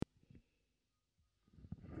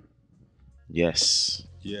Yes.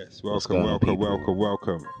 Yes, What's welcome, going on,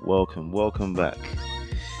 welcome. Welcome back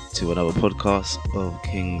to another podcast of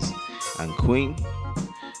Kings and Queen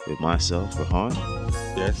with myself, Rahan.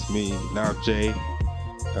 Yes, me, now Jay,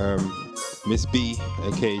 Miss B,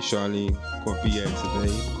 aka Charlene, can't be here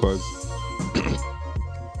today because,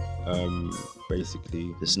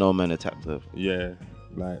 basically, The snowman attacked her. yeah,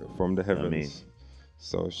 like from the You know heavens. what I mean?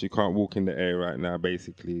 So she can't walk in the air right now,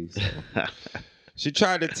 basically. So. She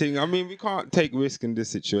tried a thing. I mean, we can't take risk in this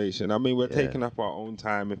situation. I mean, we're taking up our own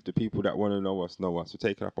time. If the people that want to know us know us, we're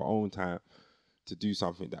taking up our own time to do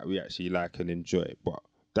something that we actually like and enjoy. But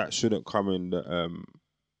that shouldn't come in the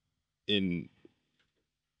in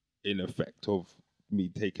effect of me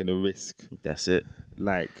taking a risk. That's it.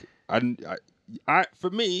 Like, I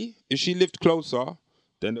for me, if she lived closer,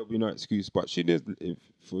 then there'll be no excuse. But she lives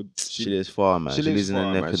She lives far, man. She lives in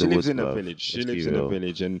the neck of the woods, She lives in a bruv. village. She Let's lives be in a real.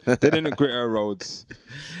 village, and they didn't grit her roads.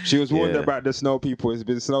 She was warned Yeah. about the snow people. It's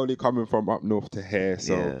been slowly coming from up north to here,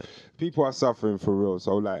 so Yeah. people are suffering for real.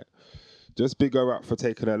 So like, just big her up for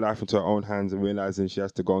taking her life into her own hands and realizing she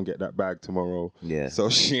has to go and get that bag tomorrow. Yeah.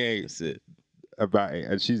 So she ain't That's it. about it,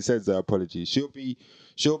 and she sends her apology. She'll be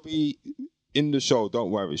in the show.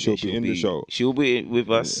 Don't worry, she'll be in the show. She'll be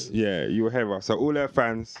with us, Yeah, you'll hear us. So all her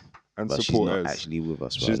fans and but she's supporters. not actually with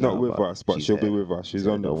us right She's now. not with us, but she'll be there. with us. She's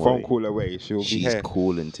So on the don't phone worry. call away. She'll be She's here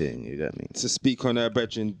calling thing, you get me? to speak on her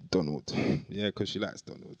bedroom Donald. Yeah, because she likes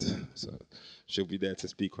Donald. So she'll be there to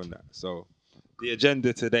speak on that. So the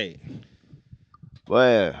agenda today.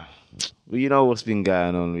 Well, you know what's been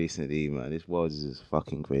going on recently, man. This world is a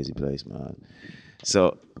fucking crazy place, man.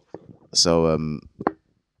 So,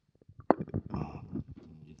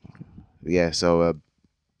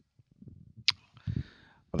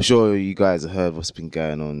 I'm sure you guys have heard what's been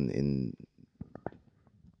going on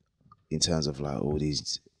in terms of like all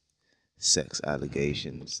these sex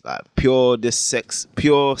allegations, like pure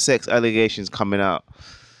sex allegations coming out,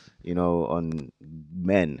 you know, on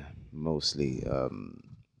men mostly.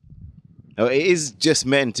 It is just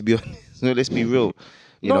men, to be honest. No, let's be real.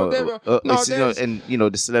 And you know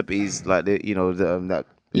the celebrities like the that.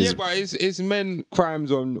 Yeah, but it's men crimes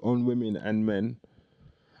on women and men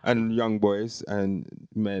and young boys and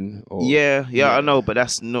men. Yeah, I know, but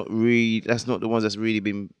that's not the ones that's really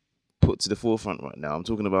been put to the forefront right now. I'm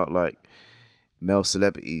talking about like male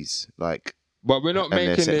celebrities, like. But we're not and their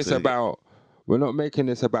making sex this about. We're not making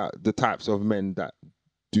this about the types of men that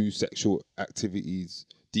do sexual activities,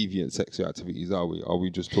 deviant sexual activities, are we? Are we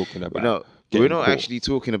just talking about? No, we're not caught? actually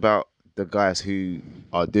talking about the guys who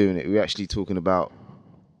are doing it. We're actually talking about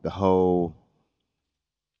the whole.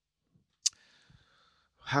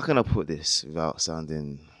 How can I put this without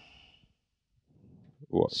sounding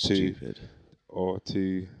stupid?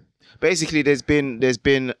 Basically, there's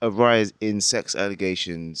been a rise in sex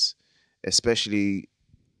allegations, especially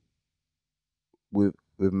with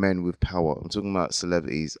men with power. I'm talking about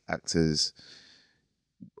celebrities, actors,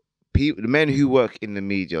 people, the men who work in the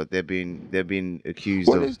media. They've been accused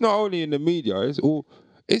of. Well, it's not only in the media.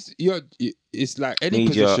 It's like any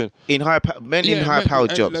media, position in high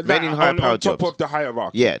powered jobs. Men in high powered jobs. On top of the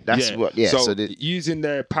hierarchy. Yeah, that's what. Yeah, So using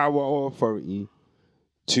their power or authority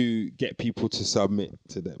to get people to submit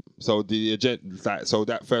to them. So the agenda, so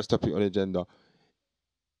that first topic on the agenda.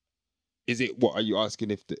 Is it? What are you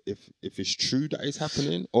asking? If it's true that it's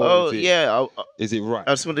happening, or is it right?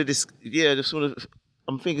 I just wanted this. Yeah,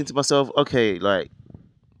 I'm thinking to myself, okay, like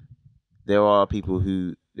there are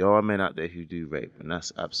men out there who do rape, and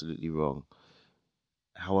that's absolutely wrong.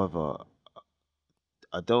 However,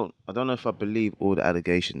 I don't know if I believe all the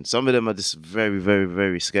allegations. Some of them are just very, very,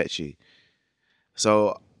 very sketchy.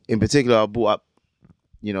 So, in particular, I brought up,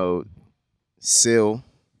 Seal.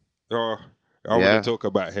 I want to talk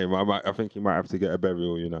about him. I think he might have to get a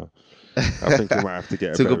burial. You know, I think he might have to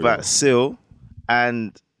get a burial. Talk about Seal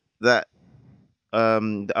and that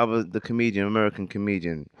the comedian, American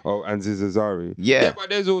comedian. Oh, and Zizazari. Yeah, but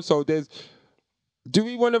there's. Do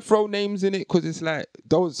we want to throw names in it? Because it's like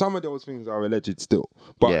some of those things are alleged still.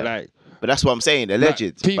 But but that's what I'm saying,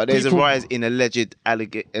 alleged. But there's a rise in alleged.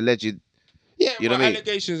 Yeah, you know what I mean?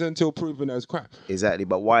 Allegations until proven as crap. Exactly,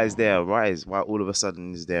 but why is there a rise? Why all of a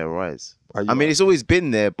sudden is there a rise? I mean, it's always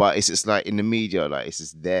been there, but it's just like in the media, like it's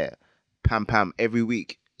just there. Pam, every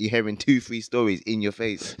week you're hearing 2-3 stories in your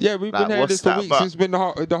face. Yeah, we've been hearing this for weeks. It's been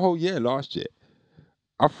the whole year last year.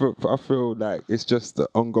 I feel like it's just the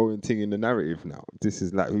ongoing thing in the narrative now. This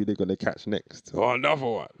is like who they're gonna catch next. Oh, another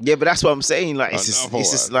one. Yeah, but that's what I'm saying. Like it's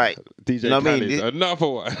just like DJ you know what I mean? Another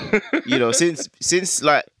one. since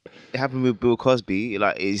like it happened with Bill Cosby,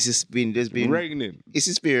 like it's just been raining. It's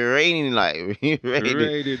just been raining, like raining.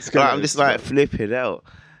 Raining Like, I'm just like flipping out.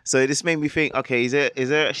 So this made me think. Okay, is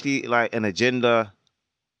there actually like an agenda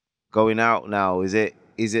going out now? Is it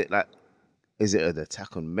an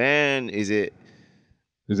attack on men? Is it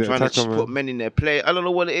Is it trying to attack on put man? men in their place? I don't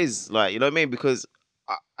know what it is. Like, you know what I mean? Because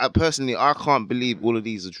I personally, I can't believe all of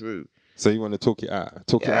these are true. So you want to talk it out?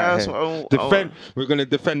 Talk it Yeah, out that's here. what I Defend. want. We're gonna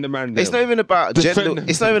defend the man. It's Them. not even about gender. Defend.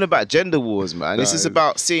 It's not even about gender wars, man. It's Nah, just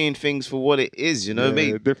about seeing things for what it is. You know what I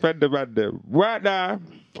yeah, mean? defend the man. Them. Right now.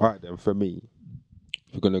 All right then. For me,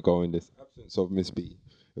 we're gonna go in this absence of Miss B.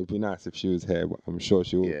 It would be nice if she was here, but I'm sure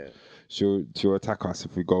Yeah. she'll attack us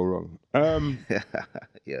if we go wrong.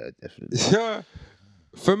 Yeah, definitely.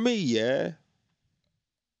 For me, yeah,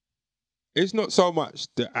 it's not so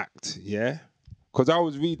much the act, yeah, because I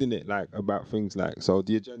was reading it like about things like, so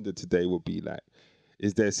the agenda today will be like,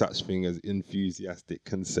 is there such thing as enthusiastic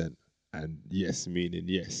consent, and yes meaning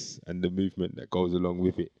yes, and the movement that goes along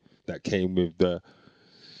with it that came with the,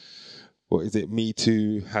 what is it, Me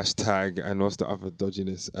Too hashtag, and what's the other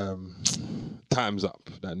dodginess? Time's Up,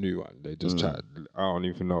 that new one. They just tried. I don't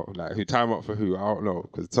even know, like, who time up for who. I don't know,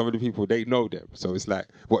 because some of the people, they know them. So it's like,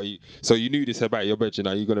 so you knew this about your brethren.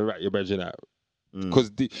 Are you gonna rat your brethren out? Because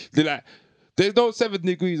they're like, there's no 7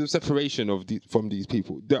 degrees of separation from these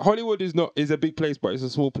people. Hollywood is a big place, but it's a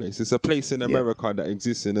small place. It's a place in America that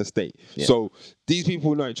exists in a state. Yeah. So these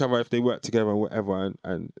people know each other if they work together and whatever.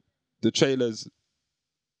 And the trailers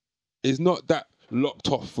is not that locked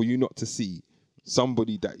off for you not to see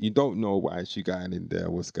somebody that you don't know why she going in there,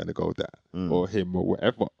 what's gonna go down, or him or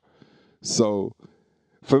whatever. So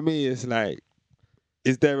for me, it's like,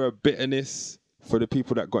 is there a bitterness for the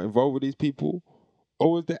people that got involved with these people,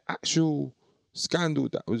 or was there actual scandal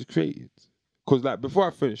that was created? Because like before I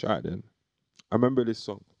finish, all right then, I remember this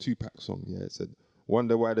song, Tupac song, yeah, it said,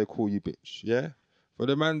 "Wonder why they call you bitch," yeah? For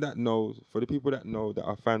the man that knows, for the people that know, that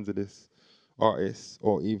are fans of this artist,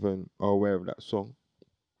 or even are aware of that song,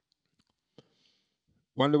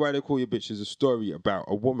 Wonder Why They Call You Bitch is a story about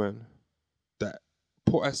a woman that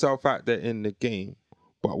put herself out there in the game,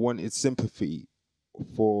 but wanted sympathy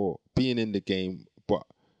for being in the game, but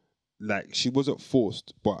like she wasn't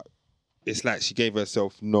forced, but it's like she gave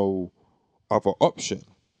herself no other option.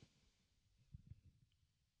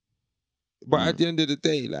 But at the end of the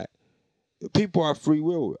day, like, people are free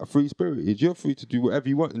will, are free spirited. You're free to do whatever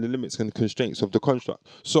you want in the limits and constraints of the construct.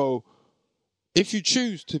 So if you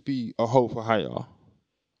choose to be a hoe for hire,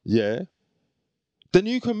 yeah, then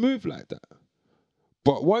you can move like that.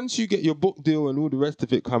 But once you get your book deal and all the rest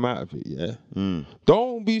of it come out of it, yeah,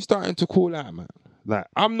 don't be starting to call out, man. Like,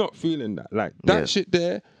 I'm not feeling that. Like, that shit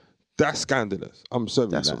there, that's scandalous. I'm sorry.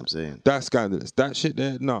 That's like, what I'm saying. That's scandalous. That shit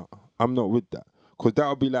there, no, I'm not with that. Because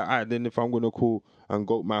that'll be like, all right, then if I'm going to call and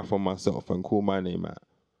goat mouth on myself and call my name out,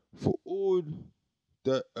 for all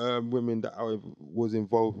the women that I was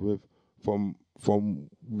involved with from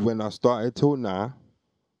when I started till now,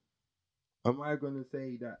 am I going to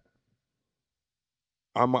say that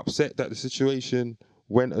I'm upset that the situation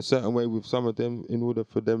went a certain way with some of them in order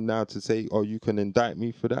for them now to say, oh, you can indict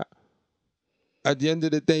me for that? At the end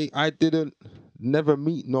of the day, I didn't never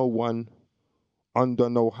meet no one under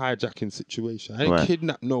no hijacking situation. I didn't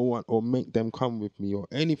kidnap no one or make them come with me or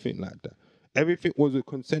anything like that. Everything was a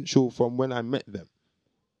consensual from when I met them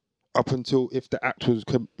up until if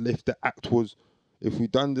we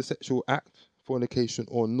done the sexual act, fornication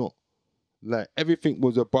or not. Like, everything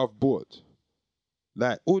was above board.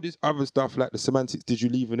 Like, all this other stuff, like the semantics, did you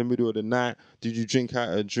leave in the middle of the night? Did you drink out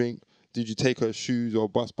a drink? Did you take her shoes or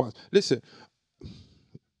bus pass? Listen,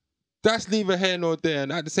 that's neither here nor there.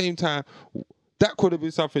 And at the same time, that could have been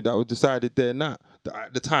something that was decided there now,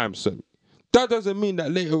 at the time. So that doesn't mean that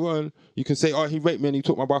later on you can say, oh, he raped me and he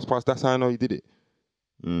took my bus pass. That's how I know he did it.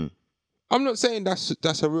 I'm not saying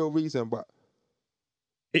that's a real reason, but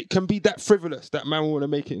it can be that frivolous that man want to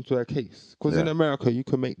make it into a case. Because in America, you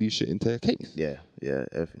can make these shit into a case. Yeah,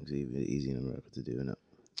 everything's easy in America to do,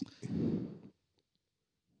 innit?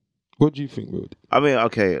 What do you think, Will? I mean,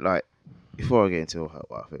 okay, like, before I get into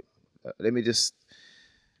what I think, let me just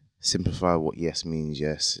simplify what yes means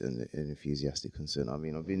yes and enthusiastic consent. I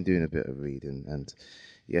mean, I've been doing a bit of reading, and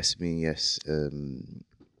yes mean yes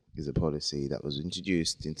is a policy that was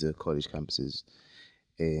introduced into college campuses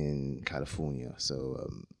in California. So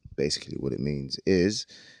basically what it means is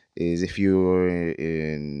if you're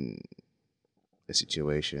in a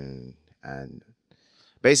situation and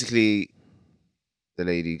basically the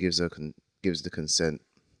lady gives the consent,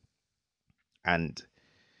 and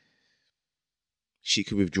she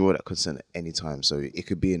could withdraw that consent at any time. So it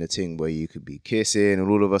could be in a thing where you could be kissing and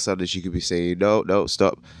all of a sudden she could be saying, no,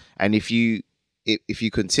 stop. And if you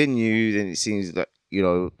continue, then it seems like,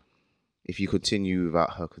 if you continue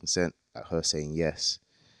without her consent, like her saying yes,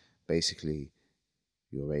 basically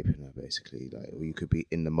you're raping her, basically. Like, or you could be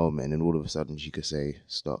in the moment, and then all of a sudden she could say,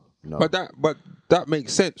 "Stop." No. But that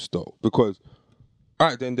makes sense though, because all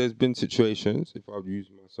right, then there's been situations. If I'll use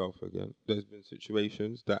myself again, there's been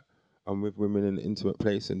situations that I'm with women in an intimate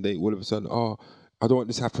place, and they all of a sudden, oh, I don't want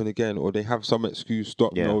this to happen again, or they have some excuse.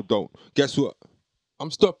 Stop, Yeah. no, don't. Guess what?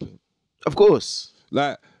 I'm stopping. Of course.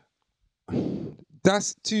 Like,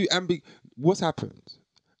 that's too ambiguous. What's happened?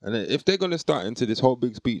 And then if they're gonna start into this whole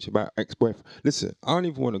big speech about ex-boyfriend, listen, I don't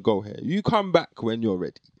even want to go here. You come back when you're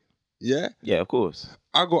ready. Yeah. Yeah, of course.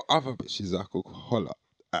 I got other bitches I could holler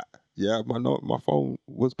at. Yeah, my phone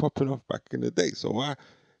was popping off back in the day, so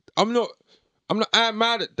I'm not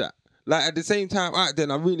mad at that. Like at the same time, then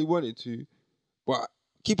I really wanted to, but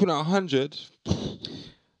keeping it 100.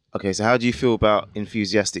 Okay, so how do you feel about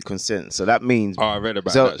enthusiastic consent? So that means Oh, I read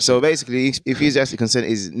about so that. so basically, enthusiastic consent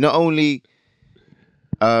is not only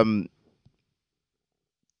that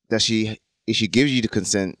if she gives you the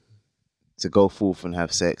consent to go forth and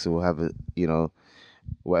have sex or have a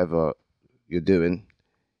whatever you're doing,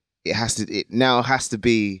 it now has to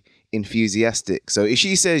be enthusiastic. So if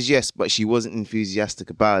she says yes but she wasn't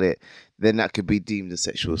enthusiastic about it, then that could be deemed a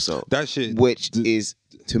sexual assault. That shit, which is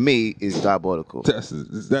to me is diabolical.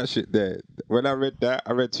 That shit there. When I read that,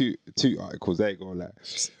 I read two articles. They go like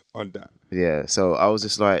on that. Yeah. So I was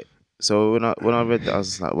just like, so when I read that, I was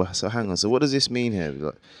just like, well, so hang on. So what does this mean here?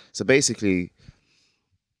 Like, so basically,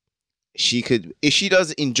 she could, if she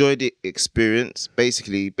does enjoy the experience,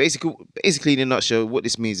 basically in a nutshell, what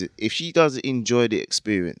this means is if she doesn't enjoy the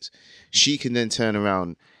experience, she can then turn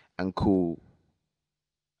around and call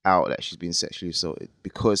out that she's been sexually assaulted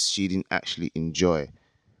because she didn't actually enjoy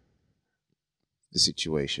the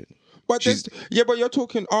situation. But but you're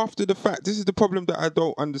talking after the fact. This is the problem that I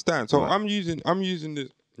don't understand. So Right. I'm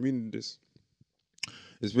reading this.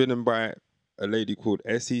 It's written by a lady called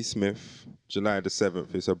S.E. Smith, July the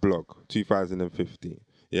 7th. It's a blog, 2015.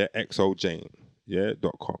 Yeah, xojane, yeah,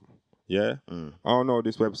 .com. Yeah? I don't know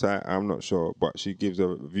this website, I'm not sure, but she gives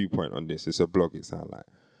a viewpoint on this. It's a blog, it sounds like.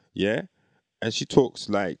 Yeah? And she talks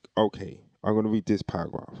like, okay, I'm going to read this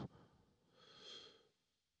paragraph.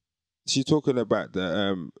 She's talking about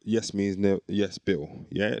the yes means no, yes bill,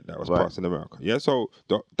 yeah, that was Right. passed in America. Yeah, so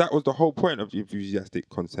that was the whole point of the enthusiastic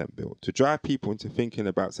consent bill, to drive people into thinking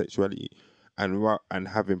about sexuality and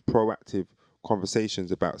having proactive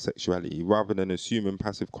conversations about sexuality rather than assuming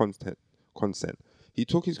passive consent. He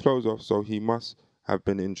took his clothes off, so he must have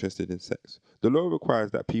been interested in sex. The law requires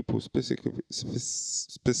that people specifically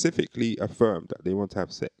affirm that they want to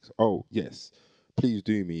have sex. Oh, yes, please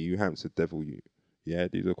do me, you handsome devil, you. Yeah,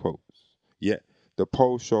 these are quotes. Yet, the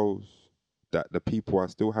poll shows that the people are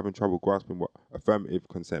still having trouble grasping what affirmative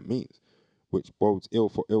consent means, which bodes ill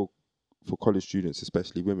for college students,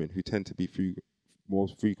 especially women, who tend to be more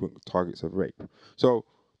frequent targets of rape. So,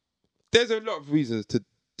 there's a lot of reasons to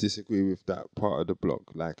disagree with that part of the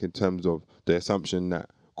blog, like in terms of the assumption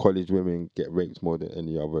that college women get raped more than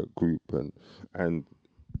any other group, and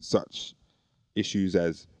such issues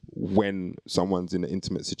as when someone's in an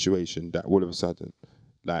intimate situation that all of a sudden,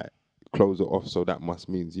 like, close it off, so that must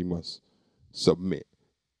means you must submit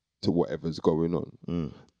to whatever's going on.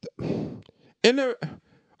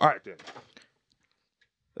 All right then.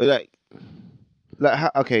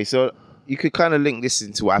 Okay, so you could kind of link this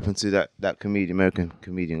into what happened to that comedian, American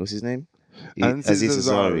comedian. What's his name? Aziz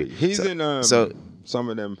Ansari. He's so, in so some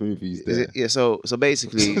of them movies there. yeah. So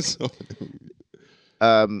basically,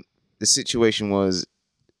 the situation was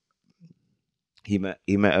he met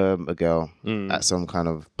a girl at some kind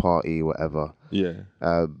of party, whatever. Yeah.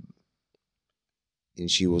 And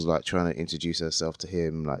she was like trying to introduce herself to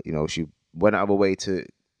him, like, she went out of her way to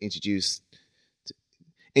introduce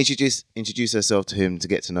herself to him, to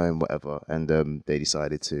get to know him, whatever. And they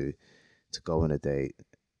decided to go on a date.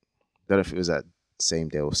 Don't know if it was that same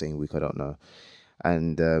day or same week, I don't know.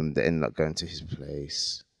 And they ended up going to his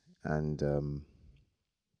place, and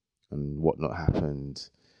whatnot happened.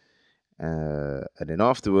 And then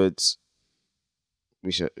afterwards,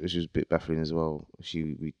 which was a bit baffling as well,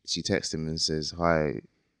 she texted him and says, "Hi,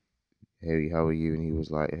 Harry, how are you?" And he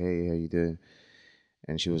was like, "Hey, how you doing?"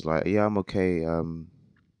 And she was like, "Yeah, I'm okay.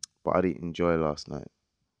 But I didn't enjoy last night.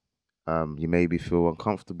 You made me feel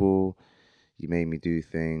uncomfortable. You made me do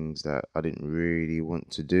things that I didn't really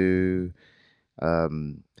want to do."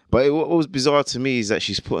 But what was bizarre to me is that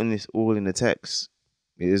she's putting this all in the text.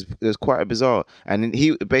 It was quite bizarre. And then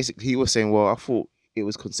he was saying, "Well, I thought it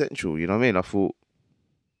was consensual. You know what I mean? I thought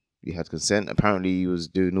you had consent." Apparently, he was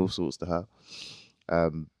doing all sorts to her,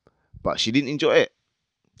 but she didn't enjoy it.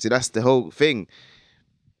 So that's the whole thing.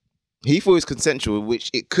 He thought it was consensual,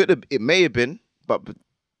 which it may have been, but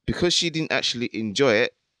because she didn't actually enjoy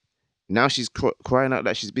it, now she's crying out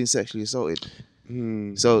that she's been sexually assaulted.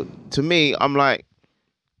 So to me, I'm like,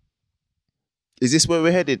 is this where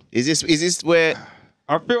we're headed? Is this where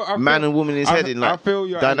I feel man and woman is heading? Like, I feel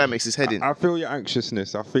your dynamics is heading. I feel your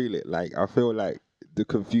anxiousness. I feel it. Like, I feel like the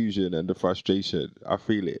confusion and the frustration. I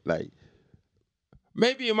feel it. Like,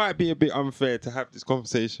 maybe it might be a bit unfair to have this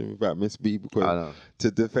conversation about Miss B because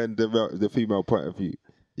to defend the female point of view.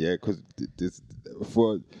 Yeah, because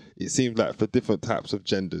it seems like for different types of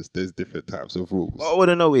genders, there's different types of rules. What I want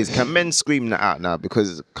to know is, can men scream that out now?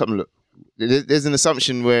 Because come look, there's an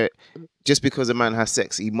assumption where just because a man has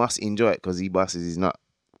sex, he must enjoy it because he busts his nut.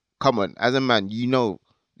 Come on, as a man, you know,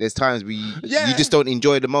 there's times where you just don't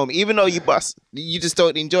enjoy the moment, even though you bust, you just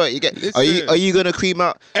don't enjoy it. You get? Listen, are you gonna scream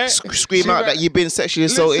out that you've been sexually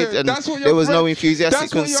assaulted and there was no enthusiastic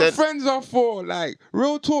consent? That's what your friends are for. Like,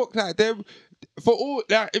 real talk, like they're for all.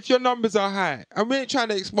 Like, if your numbers are high, and we ain't trying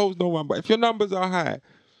to expose no one, but if your numbers are high,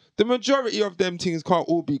 the majority of them things can't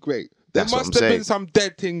all be great. There must have been some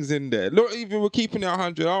dead things in there. Not even we're keeping it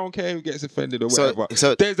 100. I don't care who gets offended or whatever.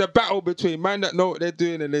 So there's a battle between man that know what they're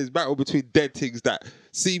doing, and there's a battle between dead things that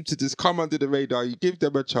seem to just come under the radar. You give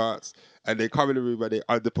them a chance, and they come in the room and they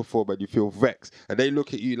underperform, and you feel vexed, and they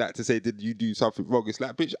look at you like to say, "Did you do something wrong?" It's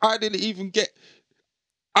like, bitch, I didn't even get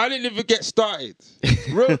started.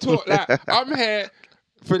 Real talk, like I'm here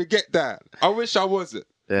for the get down. I wish I wasn't.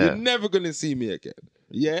 Yeah. You're never gonna see me again.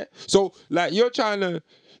 Yeah. So like you're trying to.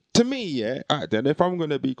 To me, yeah, all right, then if I'm going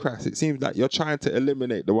to be crass, it seems like you're trying to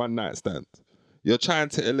eliminate the one night stand. You're trying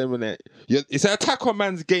to eliminate... It's an attack on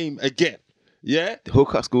man's game again, yeah? The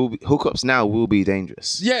hookups now will be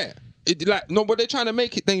dangerous. Yeah. But they're trying to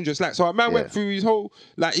make it dangerous. Like, so a man went through his whole...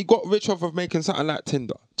 Like, he got rich off of making something like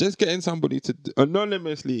Tinder. Just getting somebody to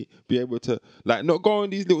anonymously be able to, like, not go on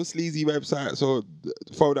these little sleazy websites or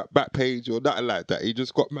fold up back page or nothing like that. He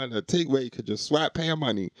just got man to take where he could just swipe, pay your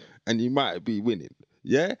money, and you might be winning.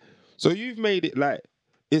 Yeah? So you've made it like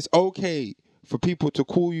it's okay for people to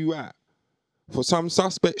call you out for some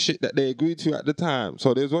suspect shit that they agreed to at the time.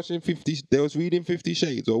 So they was reading 50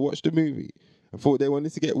 Shades or watched the movie and thought they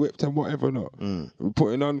wanted to get whipped and whatever not.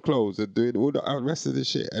 Putting on rose and doing all the rest of the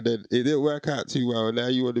shit, and then it didn't work out too well, and now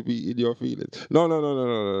you want to be in your feelings. No.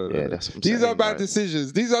 Yeah, that's what I'm These saying, are bad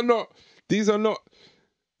decisions. These are not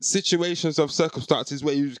situations of circumstances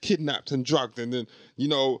where you was kidnapped and drugged and then, you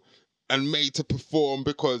know, and made to perform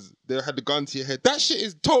because they had the gun to your head. That shit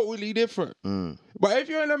is totally different. But if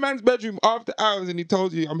you're in a man's bedroom after hours and he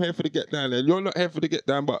tells you, I'm here for the get down, and you're not here for the get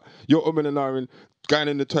down, but you're and ahhing, going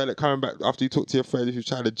in the toilet, coming back after you talk to your friend who's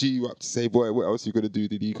trying to G you up to say, boy, what else are you going to do?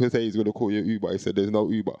 Did he say he's going to call you Uber? He said there's no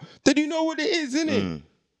Uber. Then you know what it is, innit?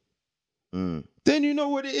 Then you know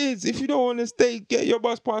what it is. If you don't want to stay, get your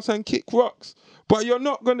bus pass and kick rocks. But you're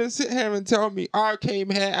not going to sit here and tell me I came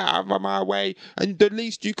here out of my way and the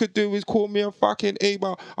least you could do is call me a fucking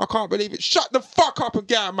Uber. I can't believe it. Shut the fuck up and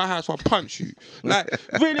get out of my house or I'll punch you. Like,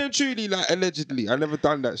 really and truly, like, allegedly. I never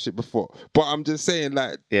done that shit before. But I'm just saying,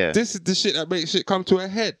 like, this is the shit that makes shit come to a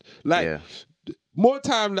head. Like, more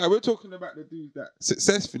time, like, we're talking about the dudes that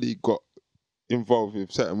successfully got involved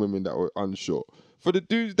with certain women that were unsure. For the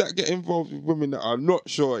dudes that get involved with women that are not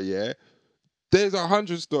sure, there's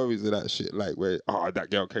 100 stories of that shit, like where, that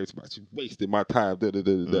girl came to me, she wasted my time,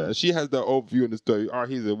 And she has the old view in the story,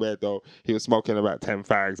 he's a weirdo, he was smoking about 10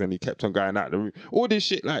 fags and he kept on going out the room. All this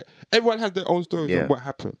shit, like, everyone has their own stories of what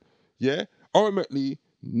happened, Ultimately,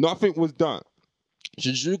 nothing was done.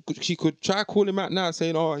 She could try calling him out now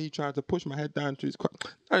saying, he tried to push my head down to his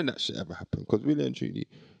crotch. None of that shit ever happened, because really and truly,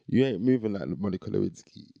 you ain't moving like Monica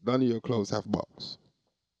Lewinsky. None of your clothes have box.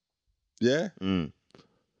 Yeah?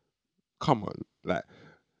 Come on. Like,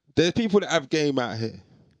 there's people that have game out here.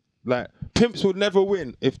 Like, pimps would never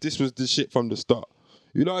win if this was the shit from the start.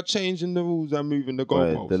 You know, changing the rules and moving the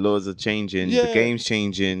goalposts. The laws are changing. The game's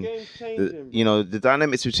changing. The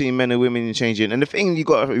dynamics between men and women are changing. And the thing you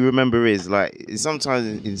got to remember is, like,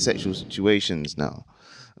 sometimes in sexual situations now,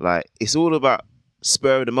 like, it's all about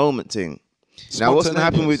spur of the moment thing. Now, what's going to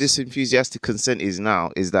happen with this enthusiastic consent is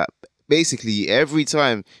that basically every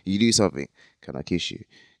time you do something, can I kiss you?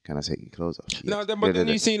 Can I take your clothes off? No, then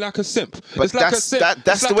you seem like a simp. But it's like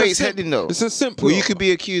that's the way it's heading, though. It's a simp. Well, you could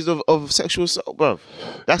be accused of sexual assault, bro.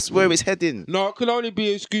 That's where it's heading. No, it can only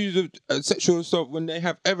be accused of sexual assault when they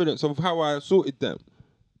have evidence of how I assaulted them.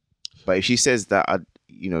 But if she says that,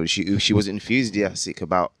 she was enthusiastic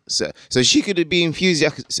about, so she could be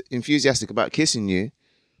enthusiastic about kissing you,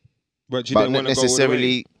 but she but didn't not want to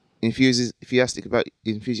necessarily enthusiastic about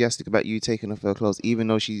you taking off her clothes, even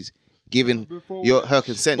though she's given her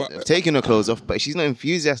consent of taking her clothes off, but she's not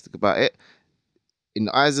enthusiastic about it. in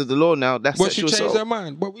the eyes of the law now, that's Well, she sexual changed assault. her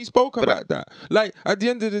mind. But we spoke But about that. Like, at the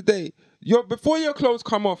end of the day, before your clothes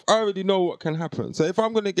come off, I already know what can happen. So if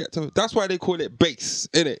I'm going to get to... That's why they call it base,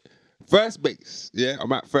 innit? First base. Yeah,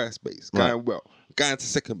 I'm at first base. Going well. Going to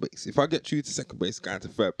second base. If I get through to second base, going to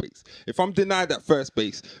third base. If I'm denied at first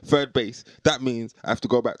base, third base, that means I have to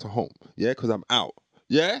go back to home. Yeah, because I'm out.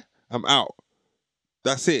 Yeah? I'm out.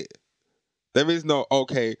 That's it. There is no,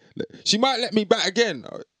 okay, she might let me back again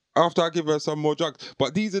after I give her some more drugs.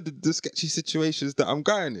 But these are the sketchy situations that I'm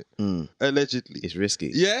going in, allegedly. It's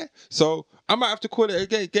risky. Yeah? So I might have to call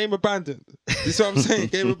it a game abandoned. You see what I'm saying?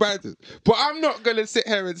 Game abandoned. But I'm not going to sit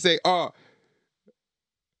here and say, I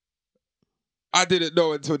didn't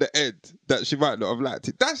know until the end that she might not have liked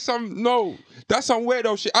it. That's some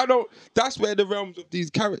weirdo shit. That's where the realms of these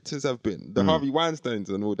characters have been. The Harvey Weinsteins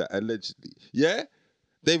and all that, allegedly. Yeah?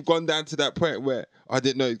 They've gone down to that point where I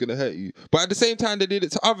didn't know he was going to hurt you. But at the same time, they did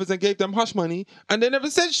it to others and gave them hush money and they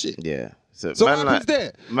never said shit. Yeah. So what happens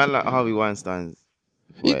there? Man like Harvey Weinstein's...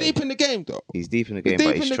 He's deep in the game, though. He's deep in the game,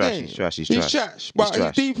 but he's trash. He's trash. But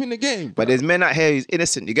he's deep in the game. But there's men out here who's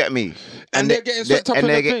innocent, you get me? And they're getting swept up in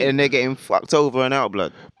the thing. And they're getting fucked over and out,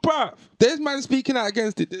 blood. Bruh, there's man speaking out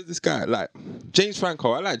against it. There's this guy, like, James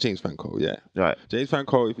Franco. I like James Franco, yeah. Right. James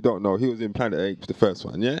Franco, if you don't know, he was in Planet Apes, the first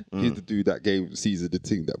one, yeah? He's the dude that gave Caesar the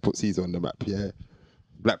thing that put Caesar on the map, yeah?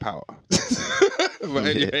 Black Power. But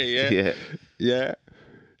anyway, yeah.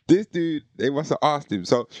 This dude, they must have asked him.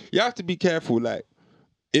 So you have to be careful, like,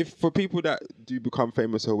 if for people that do become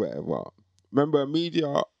famous or whatever, remember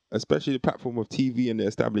media, especially the platform of TV and the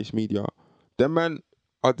established media, them man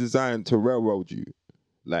are designed to railroad you.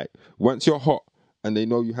 Like, once you're hot and they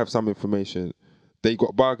know you have some information, they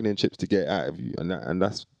got bargaining chips to get out of you. And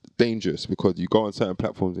that's dangerous because you go on certain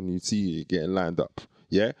platforms and you see it getting lined up.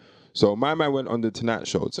 Yeah? So my man went on the Tonight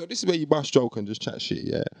Show. So this is where you bust joke and just chat shit,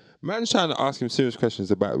 yeah? Man's trying to ask him serious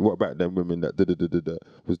questions about what about them women that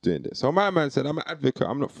was doing this. So my man said, I'm an advocate.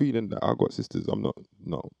 I'm not feeling that. I got sisters. I'm not,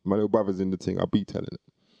 no. My little brother's in the thing. I'll be telling it.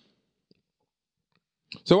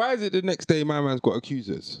 So why is it the next day my man's got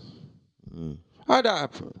accusers? How'd that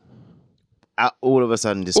happen? All of a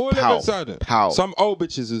sudden, pow. Some old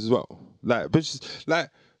bitches as well. Like, bitches, like,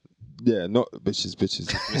 yeah, not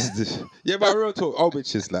bitches. Yeah, but real talk, old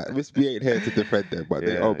bitches, like, Miss B ain't here to defend them, but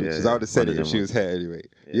they're old bitches. I would have said it if she was here anyway.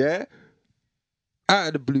 Yeah? Out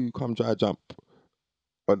of the blue, come try jump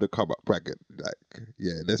on the come up bracket. Like,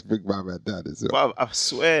 yeah, let's bring my man down as well. Bruv, I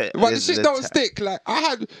swear. But the shit don't stick. Like,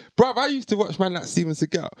 I used to watch man like Steven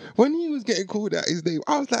Seagal. When he was getting called out his name,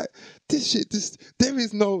 I was like, there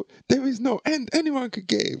is no end. Anyone could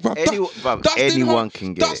get it. Anyone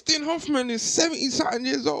can get it. Dustin Hoffman is 70-something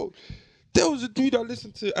years old. There was a dude I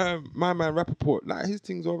listened to, my man Rappaport. Like, his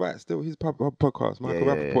thing's all right still. His podcast, Michael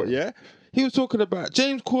Rappaport, yeah? He was talking about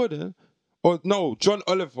James Corden, John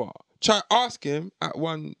Oliver. Try ask him at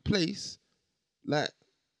one place, like,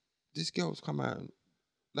 this girl's come out.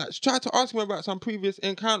 Like, try to ask him about some previous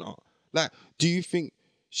encounter. Like, do you think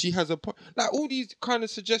she has a point? Like, all these kind of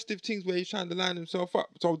suggestive things where he's trying to line himself up.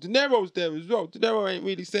 So De Niro's there as well. De Niro ain't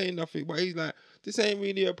really saying nothing, but he's like, this ain't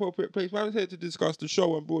really an appropriate place. Man's here to discuss the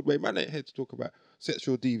show on Broadway. Man ain't here to talk about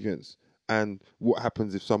sexual deviance and what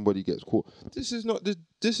happens if somebody gets caught. This is not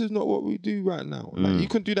what we do right now. Like, you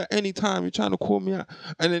can do that anytime. You're trying to call me out.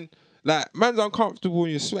 And then, like, man's uncomfortable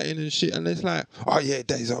and you're sweating and shit, and it's like, oh yeah,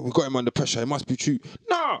 we got him under pressure. It must be true.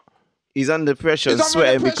 No, he's under pressure and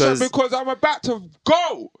sweating because I'm about to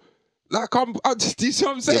go. Like, do you see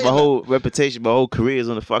what I'm saying? Yeah, my whole reputation, my whole career is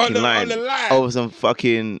on the fucking line. Over some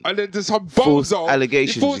fucking and then there's some false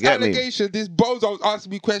allegations. This bozo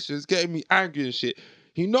asking me questions, getting me angry and shit.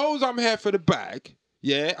 He knows I'm here for the bag.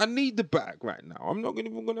 Yeah, I need the bag right now. I'm not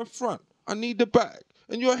even gonna front. I need the bag.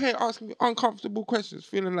 And you're here asking me uncomfortable questions,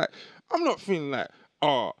 I'm not feeling like,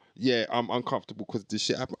 oh, yeah, I'm uncomfortable because this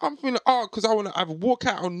shit happened. I'm feeling, because I want to either walk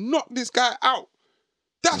out and knock this guy out.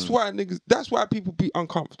 That's why people be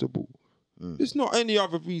uncomfortable. It's not any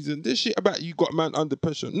other reason. This shit about you got man under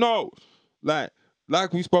pressure. No. Like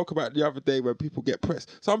we spoke about the other day when people get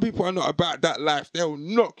pressed. Some people are not about that life. They'll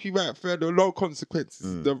knock you out for the low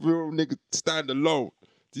consequences. The real nigga stand alone.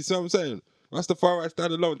 Do you see what I'm saying? Rastafari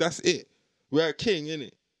stand alone. That's it. We're a king,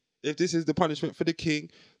 innit? If this is the punishment for the king,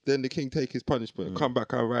 then the king take his punishment and come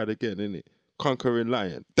back and ride again, innit? Conquering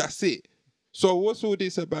lion. That's it. So what's all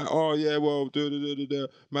this about, oh yeah, well,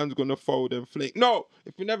 man's gonna fold and flake. No,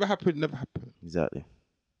 if it never happened, it never happened. Exactly.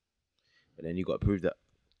 But then you got to prove that.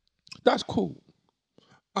 That's cool.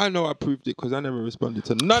 I know I proved it because I never responded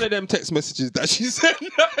to none of them text messages that she sent.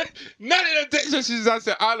 None of them text messages I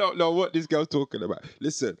said, I don't know what this girl's talking about.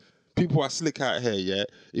 Listen, people are slick out here, yeah?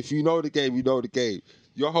 If you know the game, you know the game.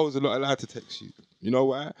 Your hoes are not allowed to text you. You know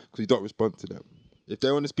why? Because you don't respond to them. If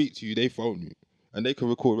they want to speak to you, they phone you. And they can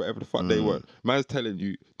record whatever the fuck they want. Man's telling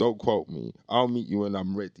you, don't quote me. I'll meet you when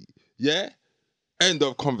I'm ready. Yeah? End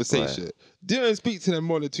of conversation. Right. Didn't speak to them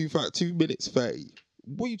more than 2 minutes 30.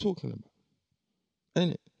 What are you talking about?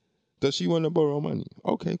 Ain't it? Does she want to borrow money?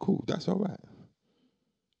 Okay, cool. That's all right.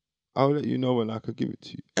 I'll let you know when I could give it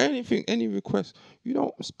to you. Anything, any request, you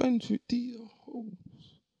don't spend with these hoes.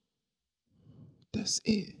 That's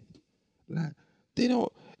it. Like, they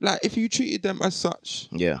don't, like, if you treated them as such,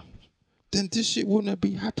 Yeah. then this shit wouldn't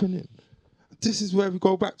be happening. This is where we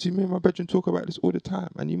go back to. Me and my bedroom talk about this all the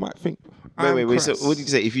time. And you might think, Wait. So what did you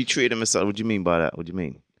say? If you treated them as such, what do you mean by that? What do you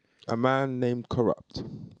mean? A man named Corrupt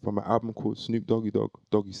from an album called Snoop Doggy Dogg,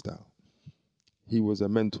 Doggy Style. He was a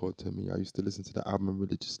mentor to me. I used to listen to that album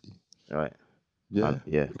religiously. All right. Yeah.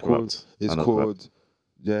 Yeah. It's called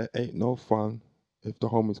Yeah, Ain't No Fun If the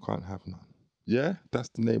Homies Can't Have None. Yeah, that's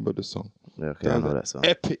the name of the song. Yeah, okay, I know that song.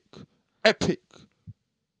 Epic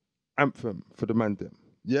anthem for the man them.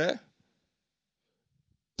 Yeah?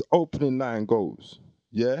 The opening line goes,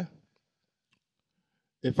 yeah?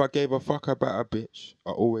 If I gave a fuck about a bitch,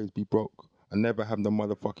 I'll always be broke. I never have the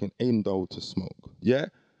motherfucking endo to smoke. Yeah?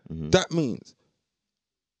 Mm-hmm. That means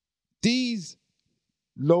these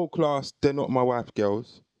low class, they're not my wife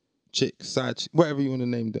girls, chicks, side chicks, whatever you want to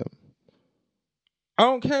name them. I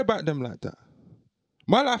don't care about them like that.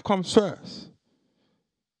 My life comes first.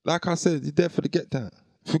 Like I said, you're there for the get down.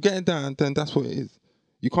 If you're getting down, then that's what it is.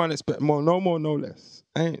 You can't expect more, no less.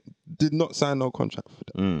 Did not sign no contract for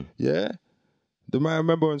that. Yeah? The man, I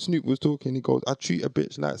remember when Snoop was talking, he goes, I treat a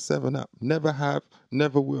bitch like 7-Up. Never have,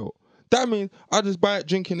 never will. That means I just buy it,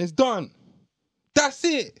 drinking, it's done. That's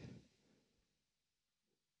it.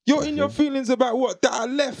 You're in your feelings about what? That I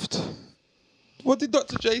left. What did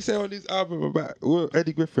Dr. J say on his album about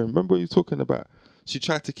Eddie Griffin? Remember what he was talking about? She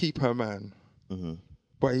tried to keep her man,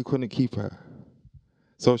 but he couldn't keep her.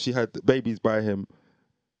 So she had babies by him.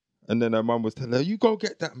 And then her mum was telling her, you go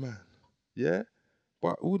get that man. Yeah?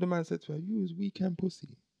 But all the man said to her, you was weekend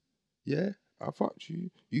pussy. Yeah? I fucked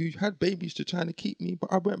you. You had babies to try to keep me,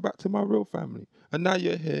 but I went back to my real family. And now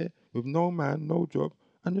you're here with no man, no job,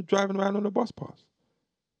 and you're driving around on a bus pass.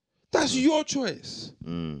 That's your choice.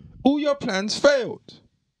 All your plans failed.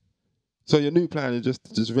 So your new plan is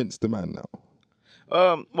just rinse the man now.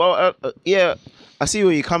 Yeah, I see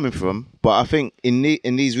where you're coming from, but I think in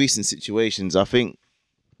these recent situations, I think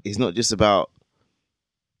it's not just about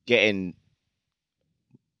getting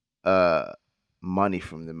money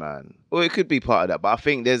from the man. Well, it could be part of that, but I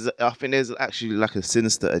think there's actually like a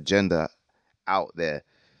sinister agenda out there.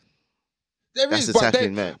 That's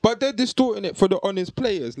attacking men. But they're distorting it for the honest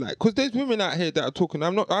players, like, because there's women out here that are talking.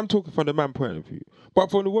 I'm talking from the man point of view,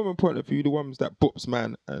 but from the woman point of view, the ones that bops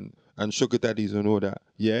man and sugar daddies and all that,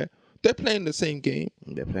 yeah, they're playing the same game.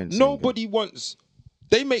 They're playing the same Nobody wants.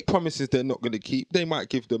 They make promises they're not going to keep. They might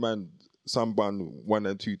give the man some bun 1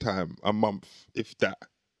 and 2 times a month, if that.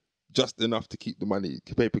 Just enough to keep the money,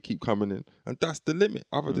 paper keep coming in, and that's the limit.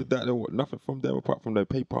 Other than that, they want nothing from them apart from their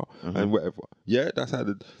paper and whatever. Yeah, that's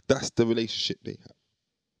the relationship they have.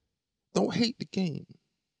 Don't hate the game.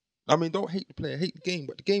 I mean, don't hate the player, hate the game.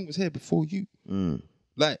 But the game was here before you.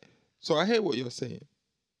 Like, so I hear what you're saying,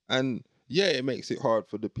 and yeah, it makes it hard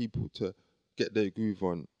for the people to get their groove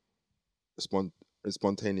on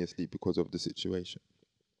spontaneously because of the situation.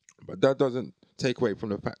 But that doesn't take away from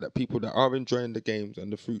the fact that people that are enjoying the games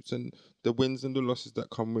and the fruits and the wins and the losses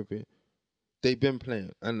that come with it, they've been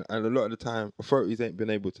playing. And a lot of the time, authorities ain't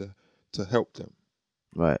been able to help them.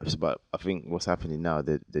 Right. But I think what's happening now,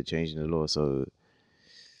 they're changing the law. So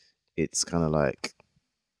it's kind of like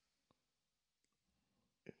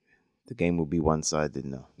the game will be one-sided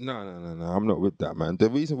now. No. I'm not with that, man.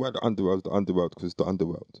 The reason why the underworld is the underworld because it's the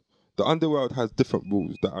underworld. The underworld has different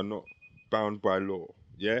rules that are not bound by law.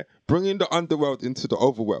 Yeah, bringing the underworld into the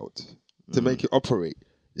overworld to make it operate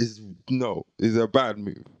is a bad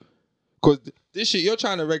move. Because this shit, you're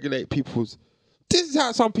trying to regulate people's. This is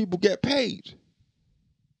how some people get paid.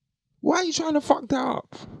 Why are you trying to fuck that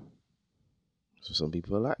up? So some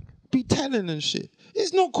people are like, be telling and shit.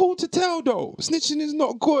 It's not cool to tell though. Snitching is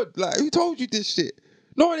not good. Like, who told you this shit?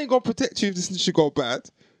 No one ain't gonna protect you if the snitching go bad.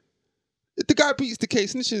 If the guy beats the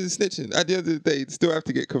case, snitching is snitching. At the end of the day, they still have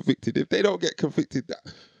to get convicted. If they don't get convicted, that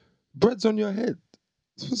bread's on your head.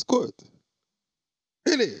 It's good.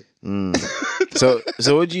 Really? So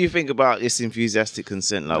what do you think about this enthusiastic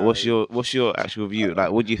consent? Like, what's your actual view?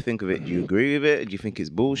 Like, what do you think of it? Do you agree with it? Do you think it's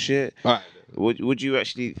bullshit? Right. Would you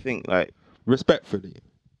actually think, like, respectfully,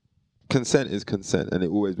 consent is consent, and it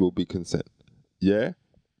always will be consent. Yeah?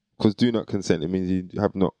 Because do not consent, it means you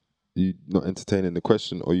have not You not entertaining the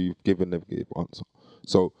question, or you've given a negative answer.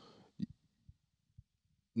 So,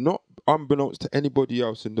 not unbeknownst to anybody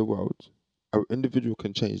else in the world, an individual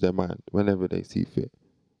can change their mind whenever they see fit.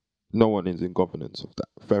 No one is in governance of that.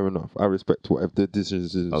 Fair enough. I respect whatever the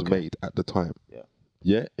decisions is made at the time. Yeah.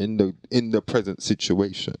 Yeah. In the present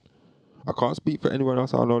situation, I can't speak for anyone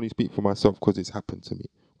else. I'll only speak for myself because it's happened to me.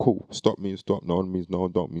 Cool. Stop means stop. No means no.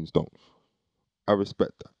 Don't means don't. I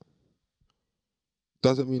respect that.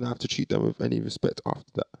 Doesn't mean I have to treat them with any respect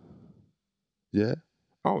after that. Yeah.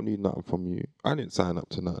 I don't need nothing from you. I didn't sign up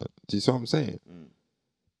to nothing. Do you see what I'm saying?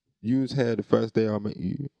 You was here the first day I met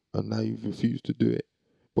you, and now you've refused to do it.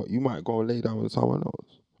 But you might go and lay down with someone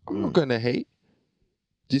else. I'm not gonna hate.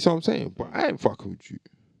 Do you see what I'm saying? But I ain't fucking with you.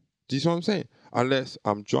 Do you see what I'm saying? Unless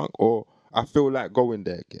I'm drunk or I feel like going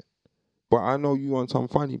there again. But I know you on some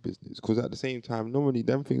funny business, because at the same time, normally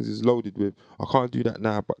them things is loaded with, I can't do that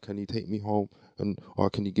now, but can you take me home? Or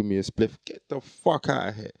can you give me a spliff? Get the fuck out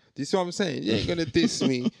of here. Do you see what I'm saying? You ain't gonna diss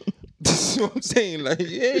me. Do you see what I'm saying? Like,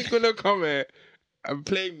 you ain't gonna come here and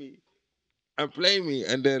play me.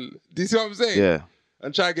 And then, do you see what I'm saying? Yeah.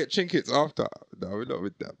 And try to get trinkets after. No, we're not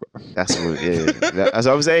with that, bro. That's what. Yeah. That's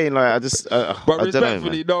what I'm saying. Like, I just. But I don't know,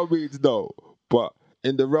 respectfully, man. no means no. But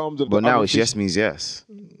in the realms of But the now other it's yes means yes.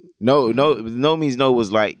 No means no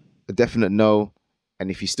was like a definite no, and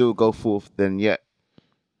if you still go forth, then yeah,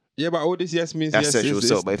 Yeah, but all this yes means that's yes sexual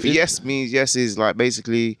assault. But if yes means yes is like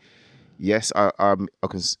basically, yes, I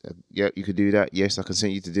can, yeah, you could do that. Yes, I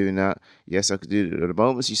consent you to doing that. Yes, I could do it. The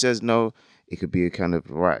moment she says no, it could be a kind of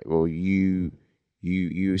right. Well, you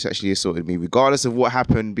sexually assaulted me, regardless of what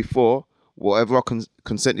happened before, whatever I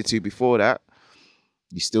consented to before that.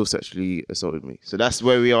 You still sexually assaulted me. So that's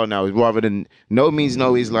where we are now. Is rather than no means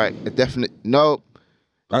no is like a definite no.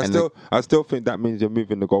 I still think that means you're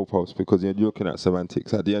moving the goalposts, because you're looking at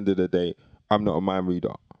semantics. At the end of the day, I'm not a mind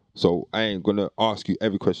reader, so I ain't gonna ask you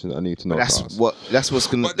every question that I need to know. That's what's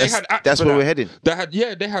gonna. But they had apps that's for where that. we're heading. They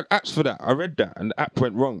had apps for that. I read that, and the app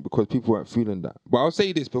went wrong because people weren't feeling that. But I'll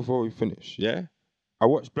say this before we finish. Yeah, I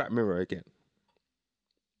watched Black Mirror again.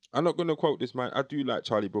 I'm not gonna quote this man. I do like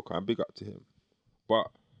Charlie Brooker. I'm big up to him, but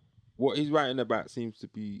what he's writing about seems to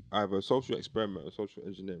be either a social experiment or social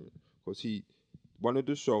engineering, because one of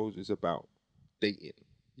the shows is about dating,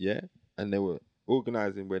 yeah, and they were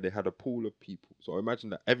organizing where they had a pool of people. So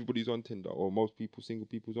imagine that everybody's on Tinder, or most people, single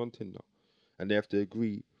people's on Tinder, and they have to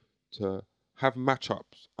agree to have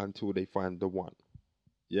matchups until they find the one,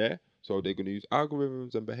 yeah. So they're going to use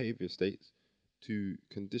algorithms and behavior states to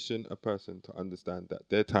condition a person to understand that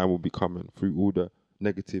their time will be coming through all the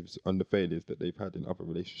negatives and the failures that they've had in other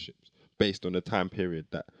relationships, based on the time period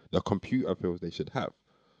that the computer feels they should have.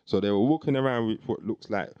 So they were walking around with what looks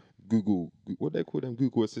like what they call them,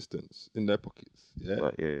 Google assistants in their pockets. Yeah,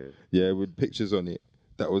 Right, yeah. yeah, with pictures on it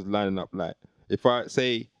that was lining up. Like, if I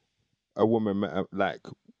say a woman like,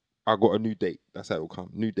 I got a new date, that's how it will come.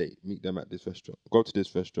 New date, meet them at this restaurant. Go to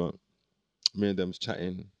this restaurant. Me and them's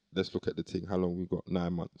chatting. Let's look at the thing. How long we got?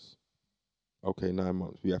 9 months. Okay, 9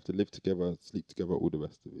 months. We have to live together, sleep together, all the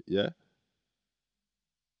rest of it. Yeah.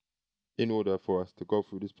 In order for us to go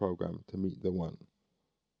through this program to meet the one.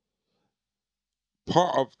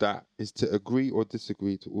 Part of that is to agree or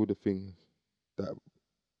disagree to all the things that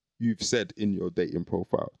you've said in your dating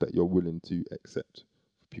profile that you're willing to accept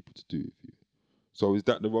for people to do with you. So is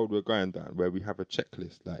that the road we're going down, where we have a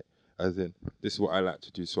checklist, like, as in, this is what I like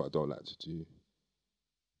to do, this is what I don't like to do,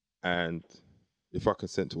 and if I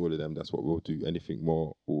consent to all of them, that's what we'll do. Anything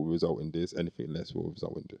more will result in this. Anything less will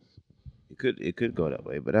result in this. It could go that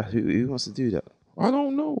way, but who wants to do that? I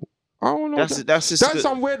don't know. That's just That's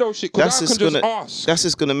some weirdo shit. Because I can just ask. That's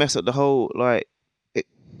just gonna mess up the whole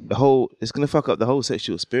it's gonna fuck up the whole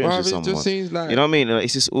sexual experience for someone. It just seems like, you know what I mean? Like,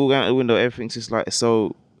 it's just all out the window. Everything's just like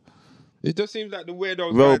so. It just seems like the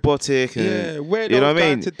weirdos robotic and weirdos, you know what I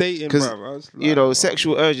mean? to dating, bro. Like, you know,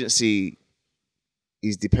 sexual urgency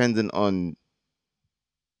is dependent on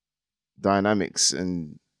dynamics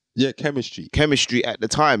and chemistry at the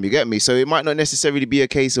time. You get me? So it might not necessarily be a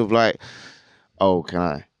case of like, oh, can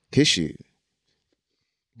I kiss you?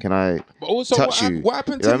 Can I but also, touch you? What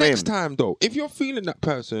happened to next time, though? If you're feeling that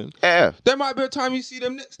person, yeah, there might be a time you see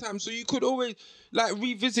them next time. So you could always like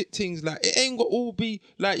revisit things. Like, it ain't gonna all be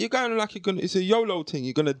like you're going like it's a YOLO thing.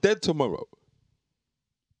 You're gonna dead tomorrow.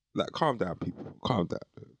 Like, calm down, people. Calm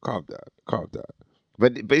down.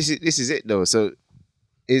 But this is it though. So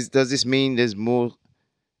does this mean there's more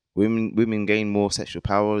women gain more sexual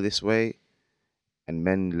power this way, and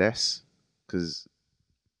men less? Because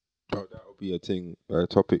that'll be a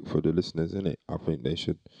topic for the listeners, isn't it? I think they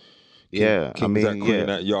should Yeah, I Kings mean, and Queen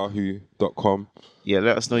yeah. at yahoo.com. Yeah,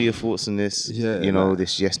 let us know your thoughts on this. Yeah, You know, like-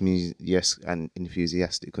 this yes and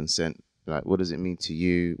enthusiastic consent. Like, what does it mean to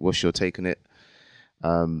you? What's your take on it?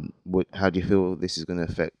 How do you feel this is going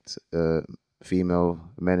to affect female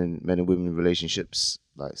men and women relationships,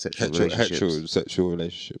 like sexual relationships? Heterosexual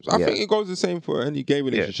relationships. I Yeah. think it goes the same for any gay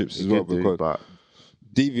relationships it as well, could do, because but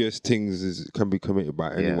devious things can be committed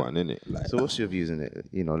by Yeah. anyone, innit? Like, so what's your views on it?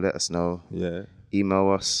 You know, let us know. yeah, Email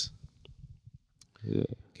us yeah.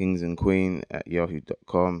 kingsandqueen at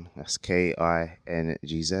yahoo.com. That's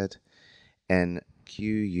KINGZ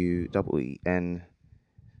NQUEEN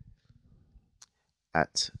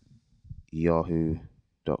at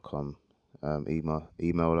yahoo.com.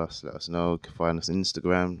 Email us, let us know. You can find us on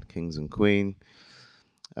Instagram, Kings and Queen.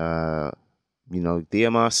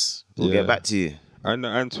 DM us. We'll Yeah. get back to you.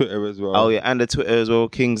 And Twitter as well. Oh yeah, and the Twitter as well,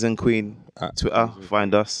 Kings and Queen. At Twitter, Kings and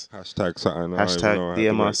find us. Hashtag something. I don't even know Hashtag how to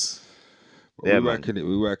DM work. us. We're working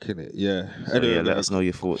it. Yeah. So Anyway, yeah, let guys, us know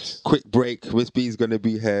your thoughts. quick break. Miss B's gonna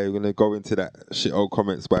be here. We're gonna go into that shit old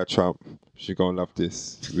comments by Trump. She gonna love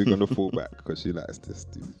this. We're gonna fall back because she likes this,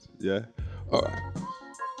 dude. Yeah. All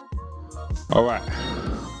right.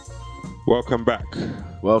 Welcome back.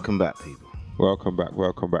 Welcome back, people. Welcome back.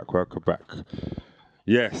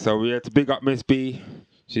 Yeah. So we had to big up Miss B.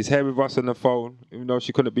 She's here with us on the phone, even though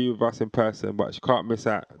she couldn't be with us in person, but she can't miss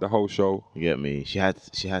out the whole show. You get me? She had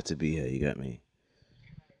to be here. You get me?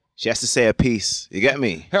 She has to say a piece. You get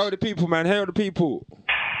me? Hail the people, man. Hail the people.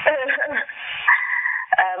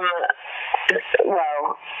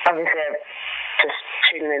 Well, obviously, I'm just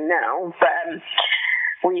tuning in now, but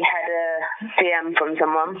we had a DM from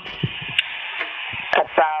someone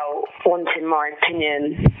about wanting my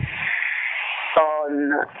opinion on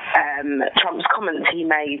Trump's comments he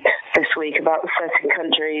made this week about certain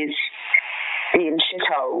countries being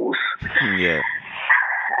shitholes. Yeah.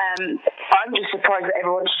 I'm just surprised that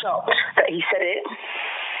everyone's shocked that he said it,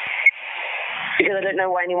 because I don't know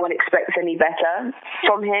why anyone expects any better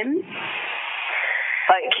from him.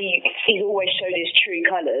 Like, he's always showed his true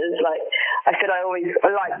colours. Like I said, I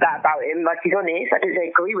like that about him. Like, he's honest. I didn't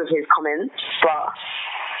agree with his comments, but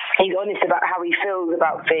he's honest about how he feels